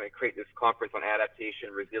way, we're going to create this conference on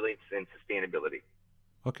adaptation, resilience, and sustainability.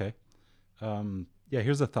 Okay. Yeah,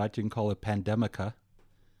 here's a thought. You can call it Pandemica.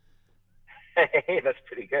 Hey, that's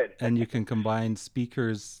pretty good. And you can combine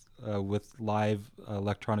speakers with live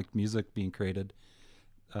electronic music being created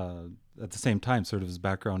uh, at the same time, sort of as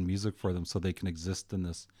background music for them so they can exist in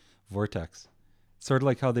this vortex. Sort of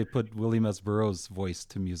like how they put William S. Burroughs' voice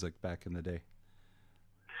to music back in the day.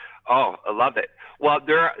 Oh, I love it. Well,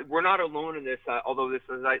 we're not alone in this. Although this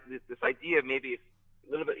idea maybe is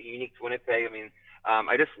a little bit unique to Winnipeg. I mean,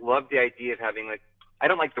 I just love the idea of having like, I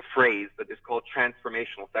don't like the phrase, but it's called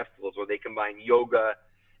transformational festivals where they combine yoga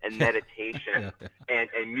and meditation Yeah.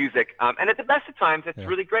 and music. And at the best of times, it's Yeah.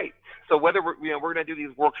 really great. So whether we're going to do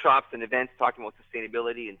these workshops and events talking about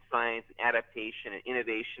sustainability and science and adaptation and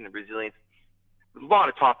innovation and resilience, a lot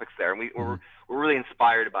of topics there, and we're really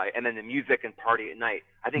inspired by it. And then the music and party at night.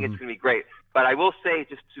 I think it's going to be great. But I will say,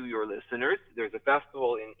 just to your listeners, there's a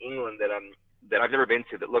festival in England that I've never been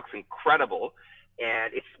to that looks incredible,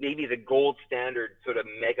 and it's maybe the gold standard sort of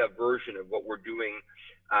mega version of what we're doing.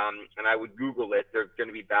 And I would Google it. They're going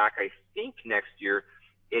to be back, I think, next year.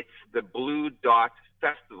 It's the Blue Dot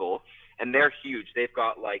Festival, and they're huge. They've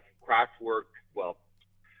got like Kraftwerk, well,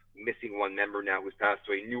 missing one member now who's passed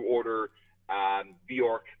away, New Order,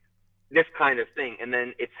 Bjork, this kind of thing. And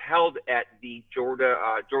then it's held at the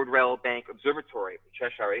Jordrell Bank Observatory,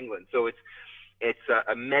 Cheshire, England. So it's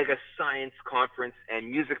a mega science conference and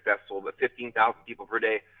music festival with 15,000 people per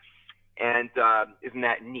day. And isn't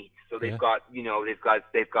that neat? So they've got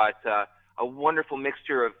a wonderful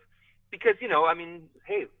mixture of, because I mean,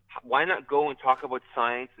 hey, why not go and talk about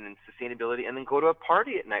science and sustainability and then go to a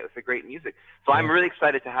party at night with the great music? So I'm really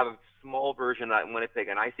excited to have a small version of that in Winnipeg,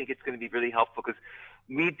 and I think it's going to be really helpful because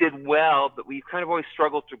we did well, but we kind of always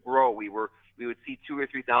struggled to grow. We would see 2,000 or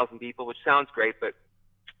 3,000 people, which sounds great, but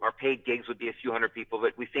our paid gigs would be a few hundred people.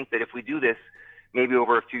 But we think that if we do this, maybe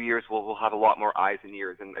over a few years, we'll have a lot more eyes and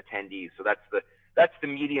ears and attendees. So that's the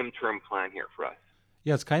medium term plan here for us.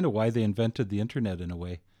 Yeah, it's kind of why they invented the internet in a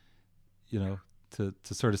way, to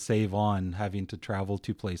sort of save on having to travel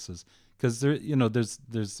to places, because there's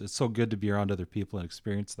it's so good to be around other people and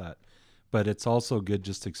experience that, but it's also good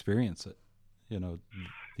just to experience it,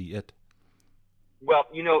 it. Well,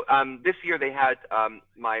 this year they had,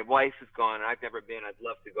 my wife is gone, and I've never been. I'd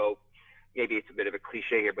love to go. Maybe it's a bit of a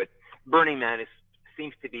cliche here, but Burning Man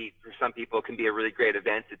seems to be, for some people, can be a really great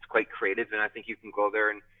event. It's quite creative, and I think you can go there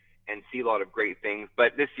and see a lot of great things.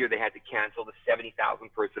 But this year they had to cancel the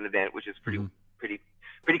 70,000 person event, which is pretty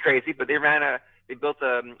crazy. But they built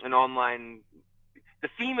an online. The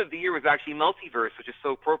theme of the year was actually multiverse, which is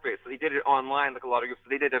so appropriate. So they did it online, like a lot of groups. So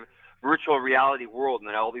they did a virtual reality world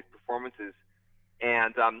and all these performances.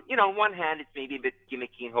 And on one hand, it's maybe a bit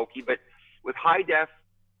gimmicky and hokey, but with high def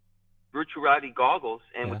virtual reality goggles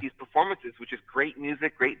and with these performances, which is great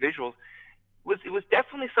music, great visuals, it was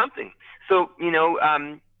definitely something. So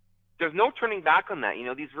there's no turning back on that.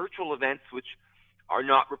 These virtual events, which are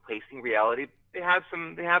not replacing reality, they have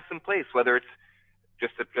some place, whether it's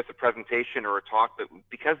just a presentation or a talk, but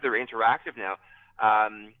because they're interactive now.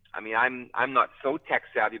 I mean, I'm not so tech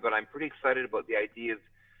savvy, but I'm pretty excited about the idea of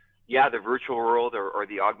the virtual world or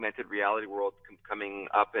the augmented reality world coming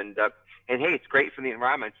up, and hey, it's great for the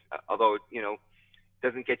environment, although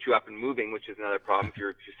doesn't get you up and moving, which is another problem if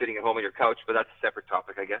you're sitting at home on your couch, but that's a separate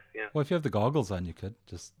topic, I guess. Yeah. Well, if you have the goggles on, you could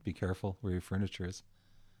just be careful where your furniture is.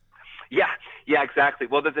 Yeah, exactly.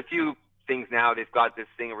 Well, there's a few things now. They've got this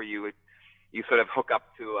thing where you sort of hook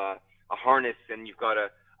up to a harness, and you've got an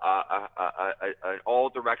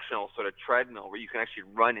all-directional sort of treadmill where you can actually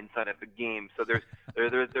run inside of the game. So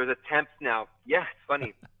there's attempts now. Yeah, it's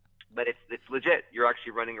funny, but it's legit. You're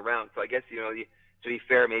actually running around. So I guess to be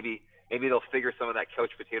fair, maybe they'll figure some of that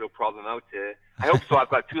couch potato problem out. I hope so. I've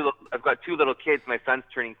got two little kids. My son's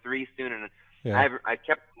turning 3 soon, and I've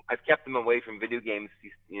kept him away from video games.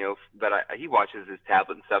 But he watches his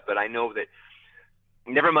tablet and stuff. But I know that.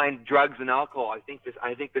 Never mind drugs and alcohol. I think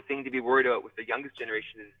the thing to be worried about with the youngest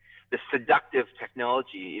generation is the seductive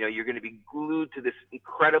technology. You're going to be glued to this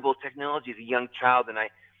incredible technology as a young child, and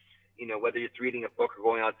whether it's reading a book or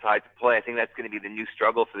going outside to play, I think that's going to be the new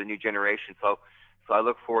struggle for the new generation. So I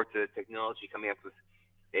look forward to technology coming up with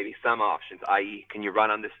maybe some options, i.e., can you run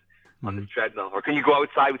on this on Mm-hmm. this treadmill, or can you go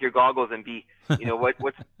outside with your goggles and be,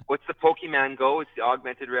 what's the Pokemon Go? It's the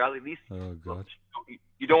augmented reality. At least, Oh well, God.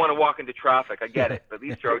 you don't want to walk into traffic. I get Yeah. it, but at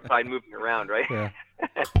least you're outside moving around, right? Yeah.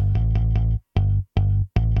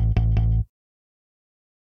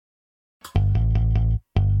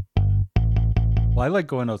 Well, I like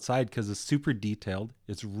going outside because it's super detailed.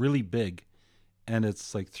 It's really big, and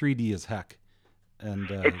it's like 3D as heck.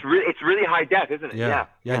 And It's really high def, isn't it? yeah, Yeah,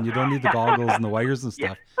 yeah, and you don't need the goggles and the wires and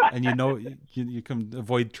yeah, stuff. And you can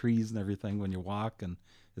avoid trees and everything when you walk, and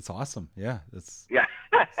it's awesome. Yeah, yeah.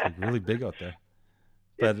 it's like really big out there.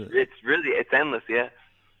 it's But it's really it's endless. Yeah.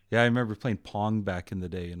 yeah, I remember playing Pong back in the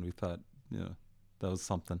day, and we thought, that was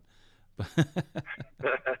something. But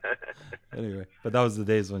anyway, but that was the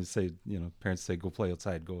days when you say, parents say, go play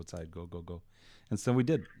outside, go outside, go, go, go. And so we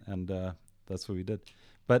did. And that's what we did.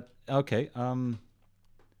 But okay.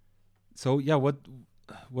 So yeah, what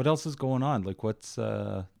else is going on? Like what's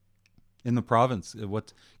in the province?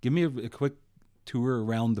 Give me a quick tour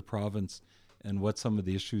around the province and what some of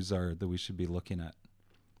the issues are that we should be looking at.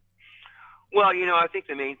 Well, I think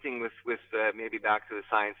the main thing with maybe back to the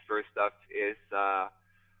science first stuff is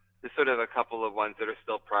there's sort of a couple of ones that are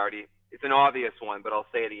still priority. It's an obvious one, but I'll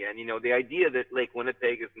say it again. The idea that Lake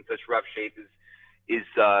Winnipeg is in such rough shape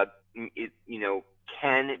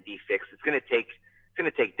can be fixed. It's going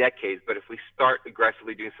to take decades, but if we start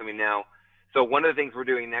aggressively doing something now, so one of the things we're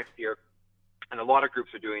doing next year, and a lot of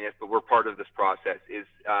groups are doing this, but we're part of this process, is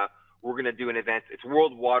we're going to do an event. It's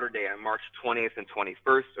World Water Day on March 20th and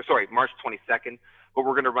 21st, March 22nd, but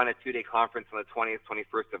we're going to run a 2-day conference on the 20th,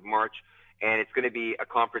 21st of March, and it's going to be a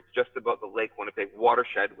conference just about the Lake Winnipeg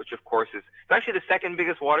watershed, which of course is actually the second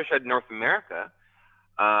biggest watershed in North America,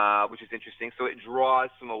 which is interesting. So it draws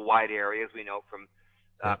from a wide area, as we know, from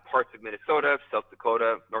parts of Minnesota, South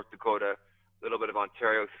Dakota, North Dakota, a little bit of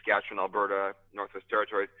Ontario, Saskatchewan, Alberta, Northwest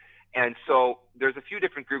Territories. And so there's a few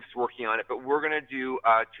different groups working on it, but we're going to do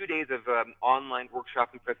 2 days of online workshop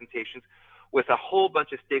and presentations with a whole bunch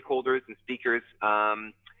of stakeholders and speakers,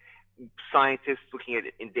 scientists looking at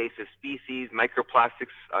invasive species,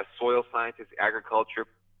 microplastics, soil scientists, agriculture,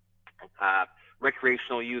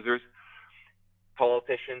 recreational users,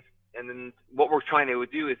 politicians. And then what we're trying to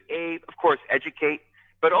do is, of course, educate,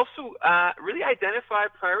 but also really identify a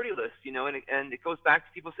priority list, and it goes back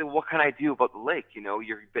to people say, well, what can I do about the lake?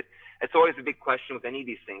 But it's always a big question with any of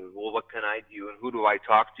these things. Well, what can I do and who do I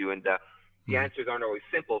talk to? And the answers aren't always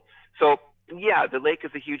simple. So yeah, the lake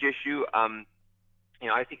is a huge issue.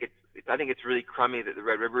 I think it's really crummy that the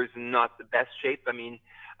Red River is not the best shape. I mean,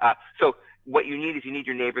 so what you need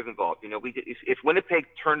your neighbors involved. If Winnipeg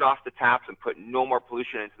turned off the taps and put no more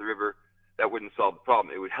pollution into the river, that wouldn't solve the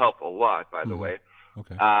problem. It would help a lot, by the way.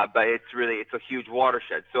 Okay. But it's a huge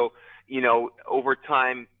watershed. So, over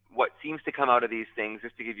time, what seems to come out of these things,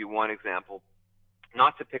 just to give you one example,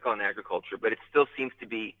 not to pick on agriculture, but it still seems to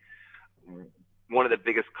be one of the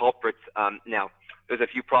biggest culprits. Now, there's a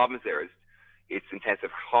few problems there. It's intensive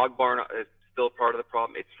hog barn is still part of the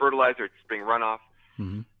problem. It's fertilizer, it's spring runoff.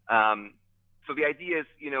 Mm-hmm. So the idea is,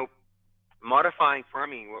 modifying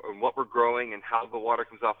farming and what we're growing and how the water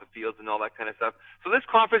comes off the fields and all that kind of stuff. So this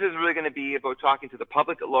conference is really going to be about talking to the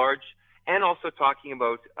public at large and also talking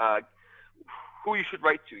about who you should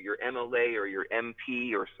write to, your MLA or your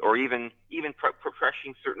MP or even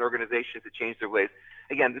pressuring certain organizations to change their ways.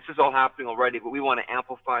 Again, this is all happening already, but we want to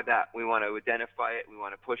amplify that. We want to identify it. We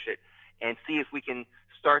want to push it and see if we can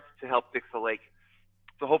start to help fix the lake.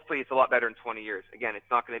 So hopefully it's a lot better in 20 years. Again, it's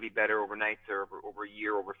not going to be better overnight or over a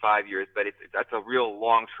year, over 5 years, but that's a real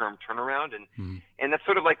long-term turnaround. And that's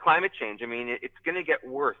sort of like climate change. I mean, it's going to get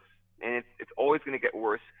worse, and it's always going to get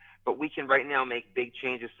worse. But we can right now make big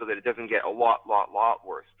changes so that it doesn't get a lot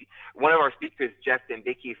worse. One of our speakers, Jeff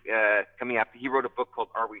Dembicki, coming up, he wrote a book called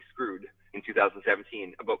 "Are We Screwed?" in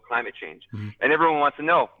 2017 about climate change, and everyone wants to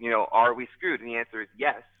know, are we screwed? And the answer is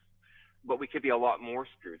yes. But we could be a lot more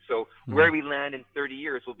screwed. So where we land in 30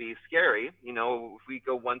 years will be scary. If we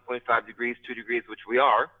go 1.5 degrees, 2 degrees, which we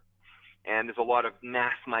are, and there's a lot of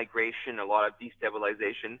mass migration, a lot of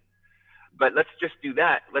destabilization. But let's just do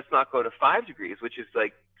that. Let's not go to 5 degrees, which is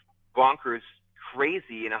like bonkers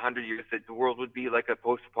crazy in 100 years that the world would be like a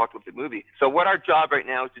post-apocalyptic movie. So what our job right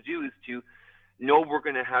now is to do is to know we're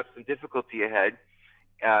going to have some difficulty ahead,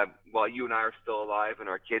 while you and I are still alive and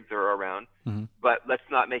our kids are around, but let's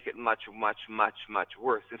not make it much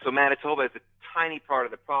worse. And so Manitoba is a tiny part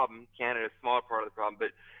of the problem. Canada is a smaller part of the problem, but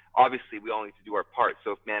obviously we all need to do our part.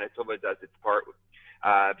 So if Manitoba does its part,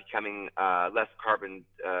 becoming less carbon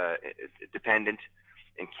dependent,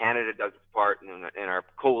 and Canada does its part, and our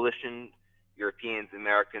coalition, Europeans,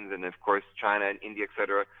 Americans, and of course China and India,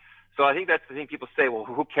 etc., So I think that's the thing people say. Well,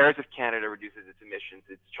 who cares if Canada reduces its emissions?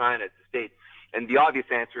 It's China, it's the states. And the obvious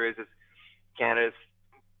answer is Canada's,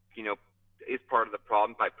 you know, is part of the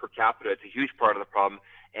problem by per capita. It's a huge part of the problem.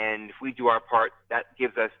 And if we do our part, that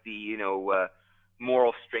gives us the,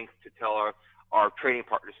 moral strength to tell our trading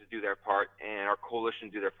partners to do their part and our coalition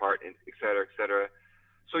to do their part, and et cetera, et cetera.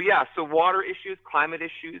 So yeah, so water issues, climate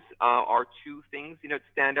issues are two things, to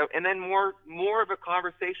stand out, and then more of a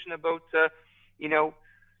conversation about,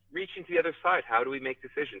 reaching to the other side. How do we make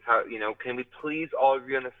decisions? How, can we please all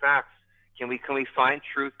agree on the facts? Can we find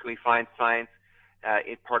truth? Can we find science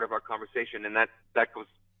in part of our conversation? And that goes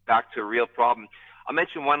back to a real problem. I'll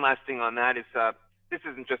mention one last thing on that is this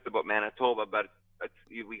isn't just about Manitoba, but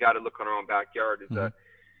we got to look on our own backyard. Is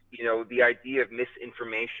the idea of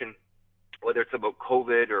misinformation, whether it's about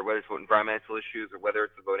COVID or whether it's about environmental issues or whether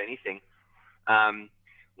it's about anything.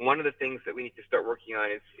 One of the things that we need to start working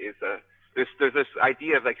on is there's this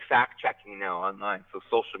idea of like fact checking now online. So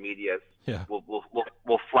social media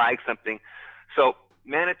will flag something. So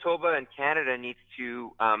Manitoba and Canada needs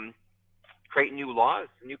to create new laws,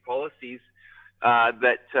 new policies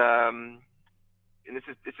that, and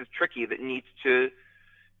this is tricky, that needs to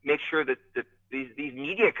make sure that these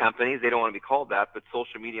media companies, they don't want to be called that, but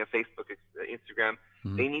social media, Facebook, Instagram,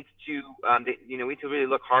 they need to we need to really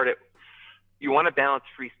look hard at. You want to balance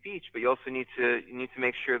free speech, but you also need to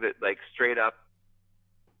make sure that like straight up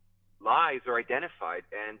lies are identified,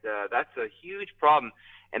 and that's a huge problem.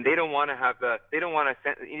 And they don't want to have you don't want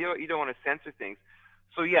to censor things.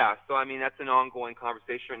 So yeah, I mean that's an ongoing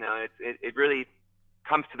conversation now. It really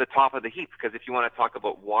comes to the top of the heap, because if you want to talk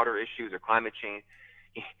about water issues or climate change,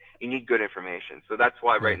 you need good information. So that's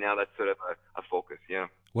why right now that's sort of a focus. Yeah.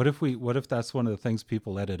 What if that's one of the things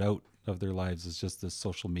people edit out of their lives, is just this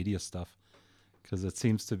social media stuff? Because it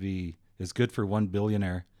seems to be, it's good for one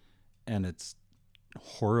billionaire and it's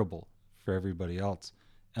horrible for everybody else.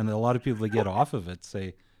 And a lot of people that get off of it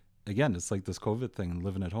say, again, it's like this COVID thing and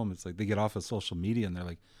living at home. It's like they get off of social media and they're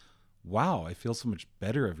like, wow, I feel so much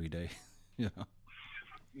better every day.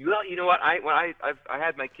 Well, you know what? I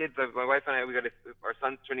had my kids, my wife and I, our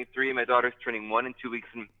son's turning 3, my daughter's turning 1 in 2 weeks,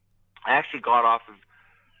 and I actually got off of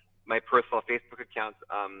my personal Facebook account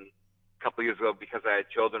a couple of years ago because I had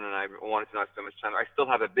children and I wanted to not spend much time. I still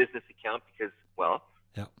have a business account because, well,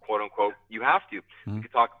 quote unquote, you have to. We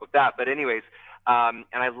could talk about that, but anyways, and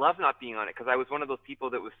I love not being on it because I was one of those people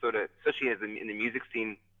that was sort of, especially in the music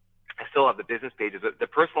scene, I still have the business pages, but the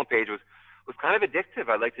personal page was kind of addictive.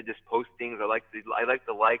 I like to just post things. I like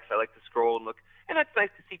the likes. I like to scroll and look, and that's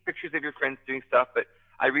nice to see pictures of your friends doing stuff. But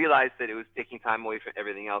I realized that it was taking time away from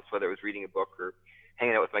everything else, whether it was reading a book or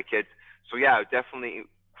hanging out with my kids. So yeah, definitely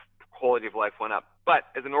quality of life went up. But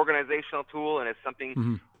as an organizational tool and as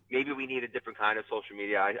something, maybe we need a different kind of social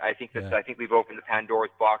media. I think we've opened the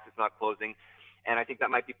Pandora's box. It's not closing, and I think that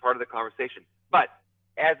might be part of the conversation. But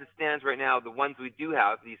as it stands right now, the ones we do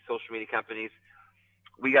have, these social media companies,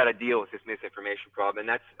 we got to deal with this misinformation problem. And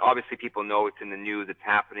that's obviously, people know it's in the news, it's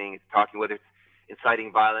happening, it's talking, whether it's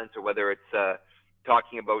inciting violence or whether it's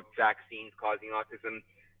talking about vaccines causing autism.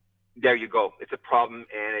 There you go. It's a problem,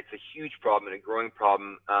 and it's a huge problem and a growing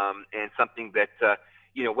problem, and something that,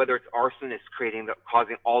 whether it's arson, is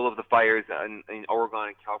causing all of the fires in Oregon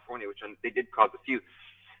and California, which they did cause a few.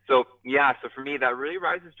 So yeah, so for me, that really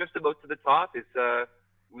rises just about to the top. Is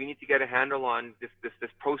we need to get a handle on this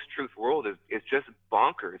post-truth world is just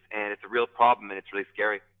bonkers, and it's a real problem, and it's really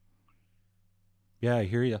scary. Yeah, I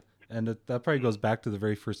hear you. And that probably goes back to the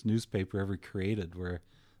very first newspaper ever created, where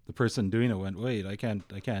the person doing it went, wait, I can't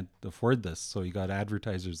afford this. So you got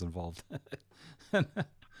advertisers involved.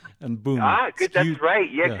 and boom. Good. That's right.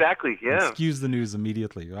 Yeah, exactly. Yeah. Excuse the news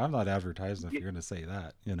immediately. I'm not advertising if you're going to say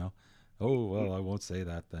that, Oh, well, I won't say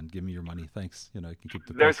that then. Give me your money. Thanks. You can keep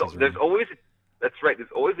the prices There's always That's right.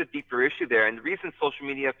 There's always a deeper issue there, and the reason social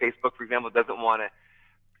media, Facebook, for example, doesn't want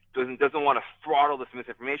to throttle this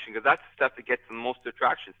misinformation, because that's the stuff that gets the most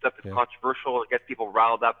attraction, stuff that's controversial, it gets people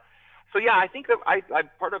riled up. So yeah, I think that I'm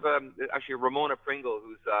part of actually Ramona Pringle,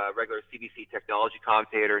 who's a regular CBC technology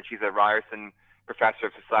commentator, and she's a Ryerson professor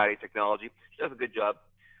of society technology. She does a good job.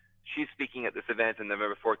 She's speaking at this event on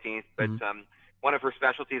November 14th, but one of her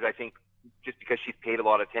specialties, I think, just because she's paid a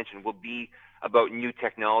lot of attention, will be about new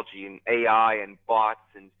technology and AI and bots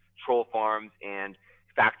and troll farms and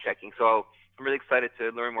fact checking. So I'm really excited to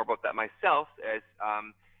learn more about that myself, as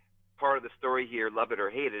part of the story here, love it or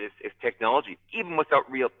hate it, is technology. Even without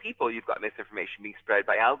real people, you've got misinformation being spread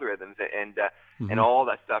by algorithms and all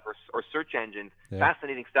that stuff, or search engines.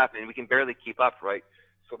 Fascinating stuff, and we can barely keep up, right?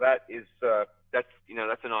 So that's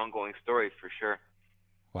an ongoing story for sure.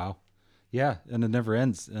 Wow. Yeah, and it never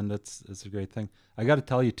ends, and it's a great thing. I got to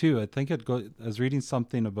tell you too. I think I was reading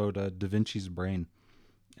something about Da Vinci's brain,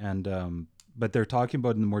 and but they're talking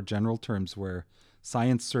about in more general terms where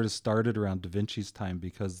science sort of started around Da Vinci's time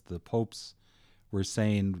because the popes were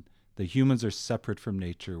saying the humans are separate from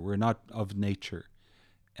nature. We're not of nature,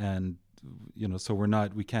 and so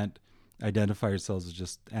we can't identify ourselves as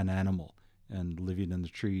just an animal and living in the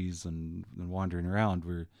trees and wandering around.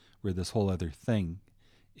 We're this whole other thing,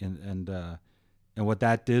 and what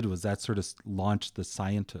that did was that sort of launched the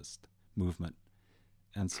scientist movement.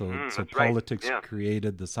 And so That's right. politics Yeah.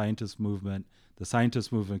 created the scientist movement. The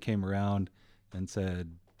scientist movement came around and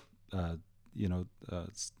said, uh, you know, uh,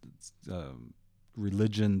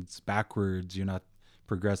 religion's backwards. You're not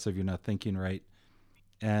progressive. You're not thinking right.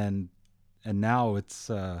 And now it's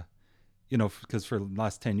because for the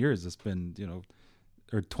last 10 years it's been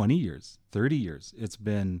or 20 years, 30 years, it's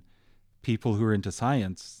been people who are into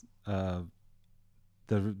science.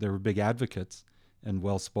 They were big advocates and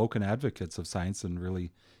well-spoken advocates of science and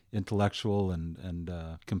really intellectual and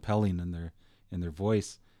compelling in their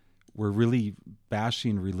voice. Were really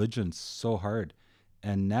bashing religion so hard,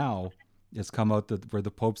 and now it's come out that where the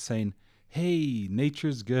Pope's saying, "Hey,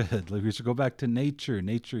 nature's good. Like we should go back to nature.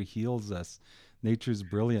 Nature heals us. Nature's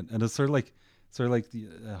brilliant." And it's sort of like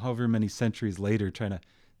however many centuries later, trying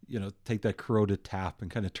to take that corroded tap and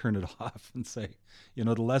kind of turn it off and say, the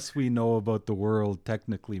less we know about the world,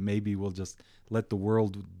 technically, maybe we'll just let the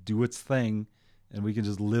world do its thing, and we can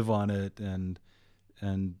just live on it, and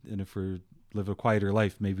if we live a quieter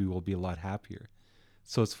life, maybe we'll be a lot happier.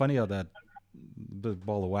 So it's funny how that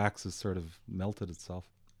ball of wax has sort of melted itself.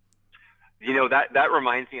 That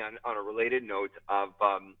reminds me on a related note of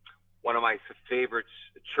one of my favorite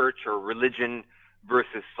church or religion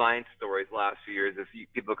versus science stories last few years. If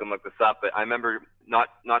people can look this up, but I remember not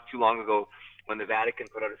too long ago when the Vatican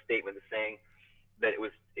put out a statement saying that it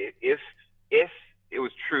was if it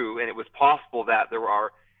was true and it was possible that there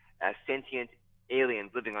are sentient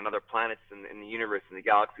aliens living on other planets in the universe and the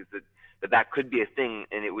galaxies, that could be a thing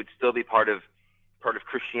and it would still be part of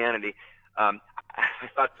Christianity. I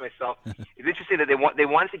thought to myself, it's interesting that they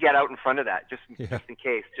wanted to get out in front of that just Yeah. just in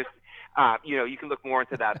case. Just you can look more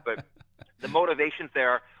into that, but the motivations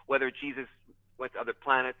there, whether Jesus went to other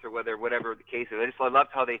planets or whatever the case is, I loved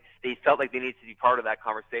how they felt like they needed to be part of that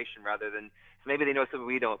conversation rather than so maybe they know something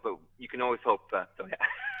we don't, but you can always hope. So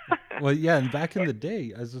yeah. Well, yeah, and back in the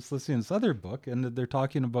day, I was just listening to this other book, and they're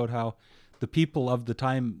talking about how the people of the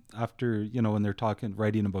time after, when they're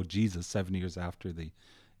writing about Jesus 7 years after the,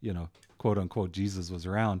 quote unquote Jesus was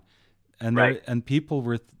around, and Right. people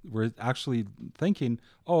were actually thinking,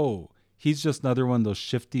 oh, he's just another one of those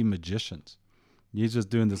shifty magicians. He's just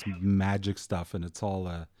doing this magic stuff, and it's all,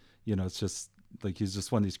 it's just like he's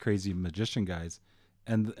just one of these crazy magician guys,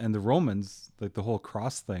 and the Romans, like the whole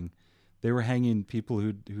cross thing, they were hanging people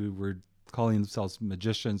who were calling themselves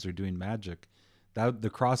magicians or doing magic. That the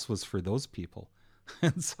cross was for those people,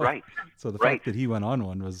 and Right. so the Right. fact that he went on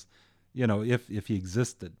one was, if he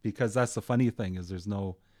existed, because that's the funny thing is there's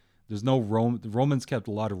no Rome. The Romans kept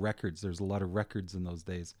a lot of records. There's a lot of records in those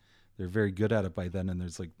days. They're very good at it by then, and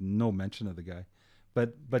there's like no mention of the guy,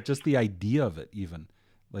 but just the idea of it, even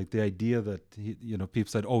like the idea that people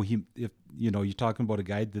said, oh, if you're talking about a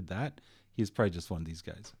guy did that, he's probably just one of these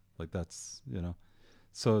guys. Like that's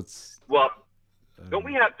so it's Well, I don't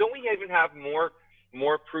know. don't we even have more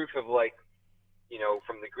proof of like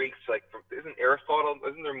from the Greeks, like isn't Aristotle,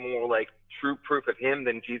 isn't there more like true proof of him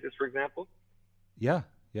than Jesus, for example? Yeah,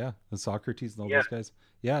 yeah, and Socrates and all Yeah. those guys.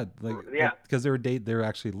 Yeah, like Yeah. because they were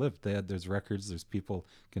actually lived. There's records. There's people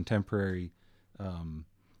contemporary, um,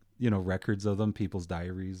 records of them, people's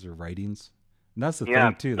diaries or writings. And that's the Yeah.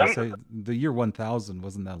 thing too. They say the year 1000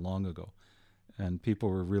 wasn't that long ago, and people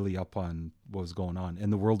were really up on what was going on,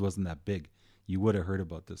 and the world wasn't that big. You would have heard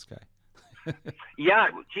about this guy. Yeah,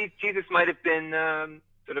 Jesus might have been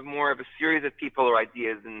sort of more of a series of people or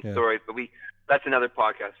ideas and Yeah. stories, but that's another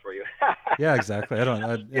podcast for you. Yeah, exactly. Yeah, And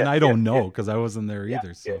I yeah, don't yeah, know because I wasn't there yeah, either.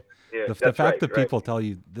 yeah, So yeah. the That's fact right, that right. people tell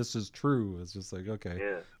you this is true is just like, okay,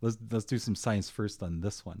 Yeah, let's do some science first on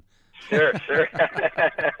this one. sure, sure.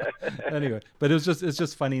 Anyway, but it's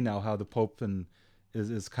just funny now how the Pope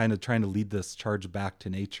is kind of trying to lead this charge back to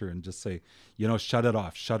nature and just say, shut it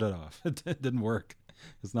off, shut it off. It didn't work.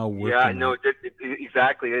 It's not Yeah, working no, right.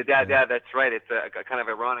 exactly. Yeah, Yeah. yeah, that's right. It's a kind of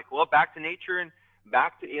ironic. Well, back to nature and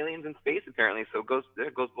back to aliens in space, apparently. So it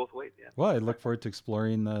goes both ways. Yeah. Well, I look forward to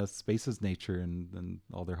exploring space's nature and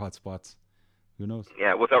all their hot spots. Who knows?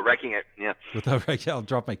 Yeah, without wrecking it. Yeah. Without right, I'll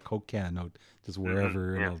drop my Coke can out just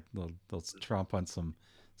wherever, and Yeah. I'll tromp on some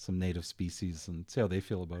native species and see how they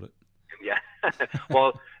feel about it. Yeah.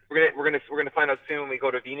 Well, we're gonna find out soon when we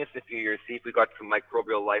go to Venus in a few years. See if we got some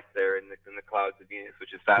microbial life there in the clouds of Venus,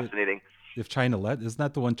 which is It, fascinating. if China isn't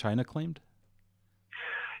that the one China claimed?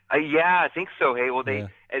 Yeah, I think so. Hey, well, Yeah.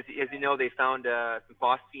 as you know, they found some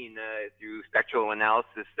phosphine through spectral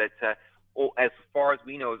analysis that, as far as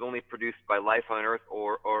we know, is only produced by life on Earth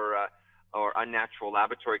or unnatural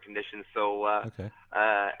laboratory conditions. So, Okay.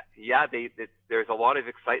 yeah, there's a lot of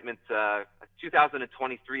excitement.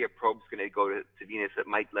 2023, a probe's going to go to Venus that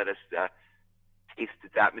might let us taste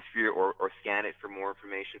its atmosphere or scan it for more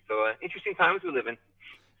information. So, interesting times we live in.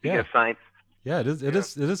 Speaking Yeah. of science, Yeah, it is. It yeah.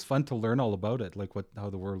 is. It is fun to learn all about it, like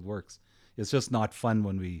how the world works. It's just not fun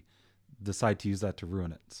when we decide to use that to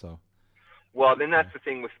ruin it. So, Well, then yeah. that's the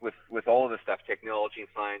thing with all of this stuff, technology and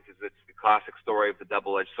science, is it's the classic story of the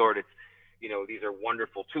double-edged sword. It's, these are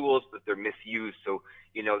wonderful tools, but they're misused. So,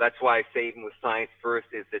 that's why I say even with science first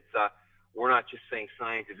is we're not just saying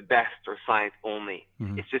science is best or science only.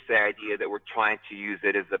 Hmm. It's just the idea that we're trying to use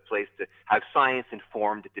it as a place to have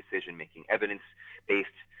science-informed decision-making, evidence-based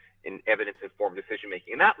in evidence-informed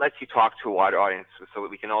decision-making. And that lets you talk to a wider audience so that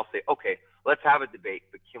we can all say, okay, let's have a debate,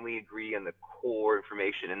 but can we agree on the core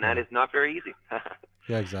information? And that Yeah. is not very easy.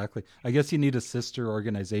 Yeah. Exactly. I guess you need a sister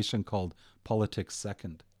organization called Politics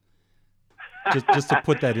Second, just to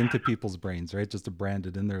put that into people's brains, right? Just to brand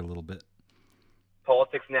it in there a little bit.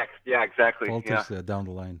 Politics next. Yeah, exactly. Yeah, Politics down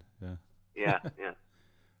the line. Yeah. yeah, yeah.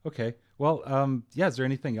 Okay. Well, yeah. Is there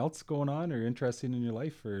anything else going on or interesting in your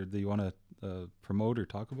life, or do you want to promote or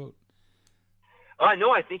talk about?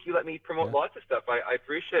 No, I think you let me promote Yeah. lots of stuff. I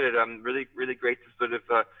appreciate it. I'm really, really great to sort of.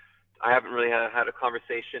 I haven't really had a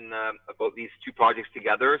conversation about these two projects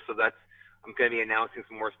together, so I'm going to be announcing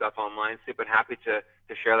some more stuff online soon. But happy to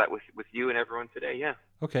share that with you and everyone today. Yeah.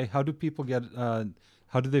 Okay. How do people get?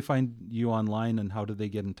 How do they find you online, and how do they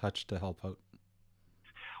get in touch to help out?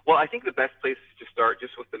 Well, I think the best place to start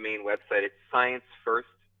just with the main website. It's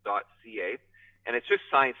sciencefirst.ca, and it's just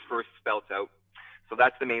science first spelled out. So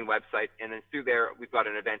that's the main website, and then through there we've got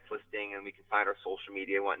an events listing, and we can find our social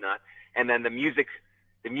media and whatnot. And then the music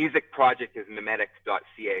project is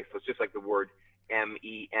memetic.ca. So it's just like the word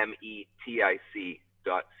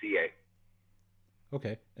MEMETIC.ca.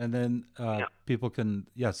 Okay. And then Yeah. people can,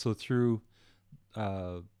 yeah. So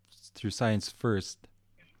uh, through Science First,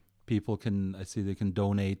 people can. I see they can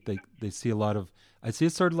donate. They see a lot of. I see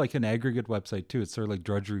it's sort of like an aggregate website too. It's sort of like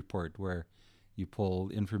Drudge Report where you pull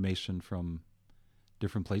information from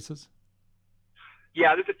different places.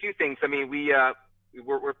 Yeah, there's a few things. I mean,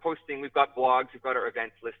 we're posting. We've got blogs. We've got our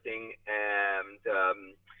events listing,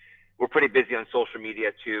 and we're pretty busy on social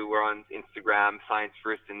media too. We're on Instagram, Science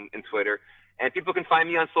First, and Twitter. And people can find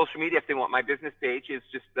me on social media if they want. My business page is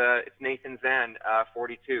just it's Nathan Zahn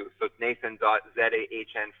 42. So it's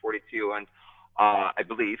Nathan.Zahn 42 on I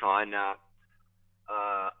believe on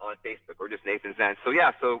Facebook or just Nathan Zahn. So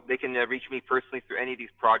yeah, so they can reach me personally through any of these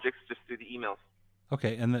projects just through the emails.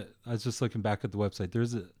 Okay. And I was just looking back at the website.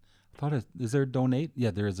 There's a. I thought is there a donate?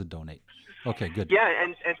 Yeah, there is a donate. Okay. Good. Yeah,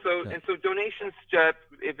 Yeah. and so donations,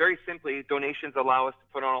 very simply, donations allow us to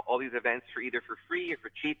put on all these events for either for free or for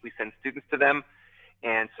cheap. We send students to them,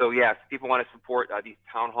 and so yes, if people want to support these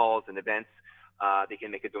town halls and events, they can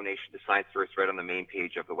make a donation to Science First right on the main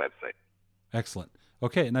page of the website. Excellent.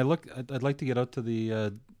 Okay. And I'd like to get out to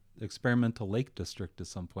the experimental lake district at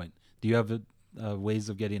some point. Do you have ways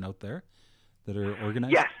of getting out there that are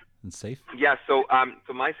organized Yes, and safe? yeah. So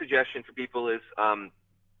my suggestion for people is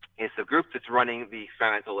the group that's running the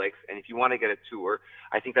experimental lakes. And if you want to get a tour,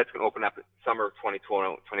 I think that's going to open up in summer of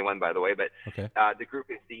 2021, by the way. But Okay. the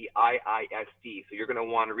group is the IISD. So you're going to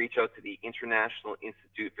want to reach out to the International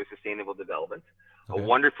Institute for Sustainable Development, a Okay.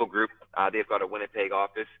 wonderful group. They've got a Winnipeg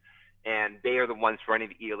office, and they are the ones running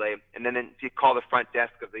the ELA. And then if you call the front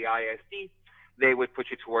desk of the IISD, they would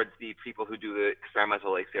put you towards the people who do the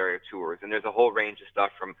experimental lakes area tours. And there's a whole range of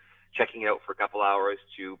stuff from checking it out for a couple hours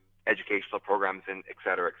to educational programs and et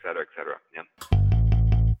cetera, et cetera, et cetera. Yeah.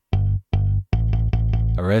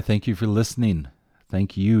 All right. Thank you for listening.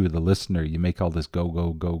 Thank you, the listener. You make all this go,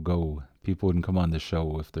 go, go, go. People wouldn't come on this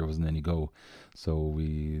show if there wasn't any go. So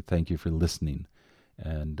we thank you for listening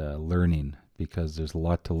and learning, because there's a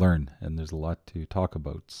lot to learn and there's a lot to talk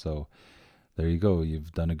about. So there you go.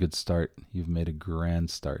 You've done a good start. You've made a grand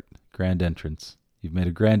start, grand entrance. You've made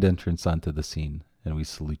a grand entrance onto the scene, and we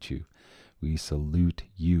salute you. We salute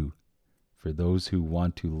you. For those who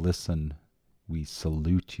want to listen, we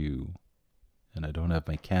salute you. And I don't have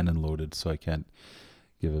my cannon loaded, so I can't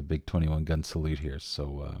give a big 21 gun salute here.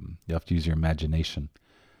 So you have to use your imagination,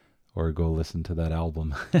 or go listen to that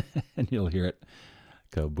album and you'll hear it.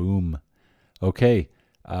 Kaboom. Okay.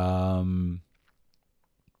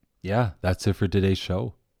 Yeah, that's it for today's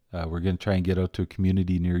show. We're going to try and get out to a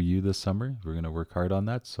community near you this summer. We're going to work hard on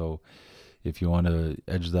that. So if you want to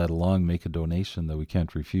edge that along, make a donation that we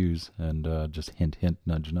can't refuse. And just hint, hint,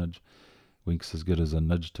 nudge, nudge. Wink's as good as a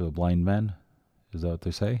nudge to a blind man. Is that what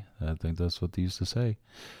they say? I think that's what they used to say.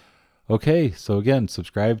 Okay, so again,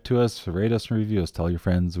 subscribe to us, rate us, and review us. Tell your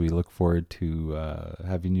friends. We look forward to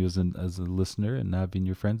having you as a listener and having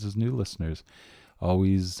your friends as new listeners.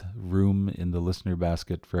 Always room in the listener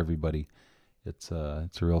basket for everybody. It's a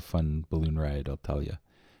real fun balloon ride, I'll tell you.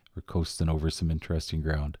 We're coasting over some interesting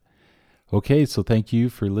ground. Okay, so thank you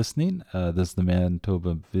for listening. This is the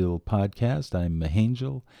Manitobaville podcast. I'm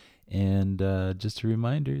Mahangel, and just a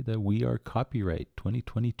reminder that we are copyright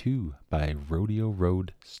 2022 by Rodeo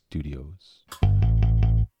Road Studios.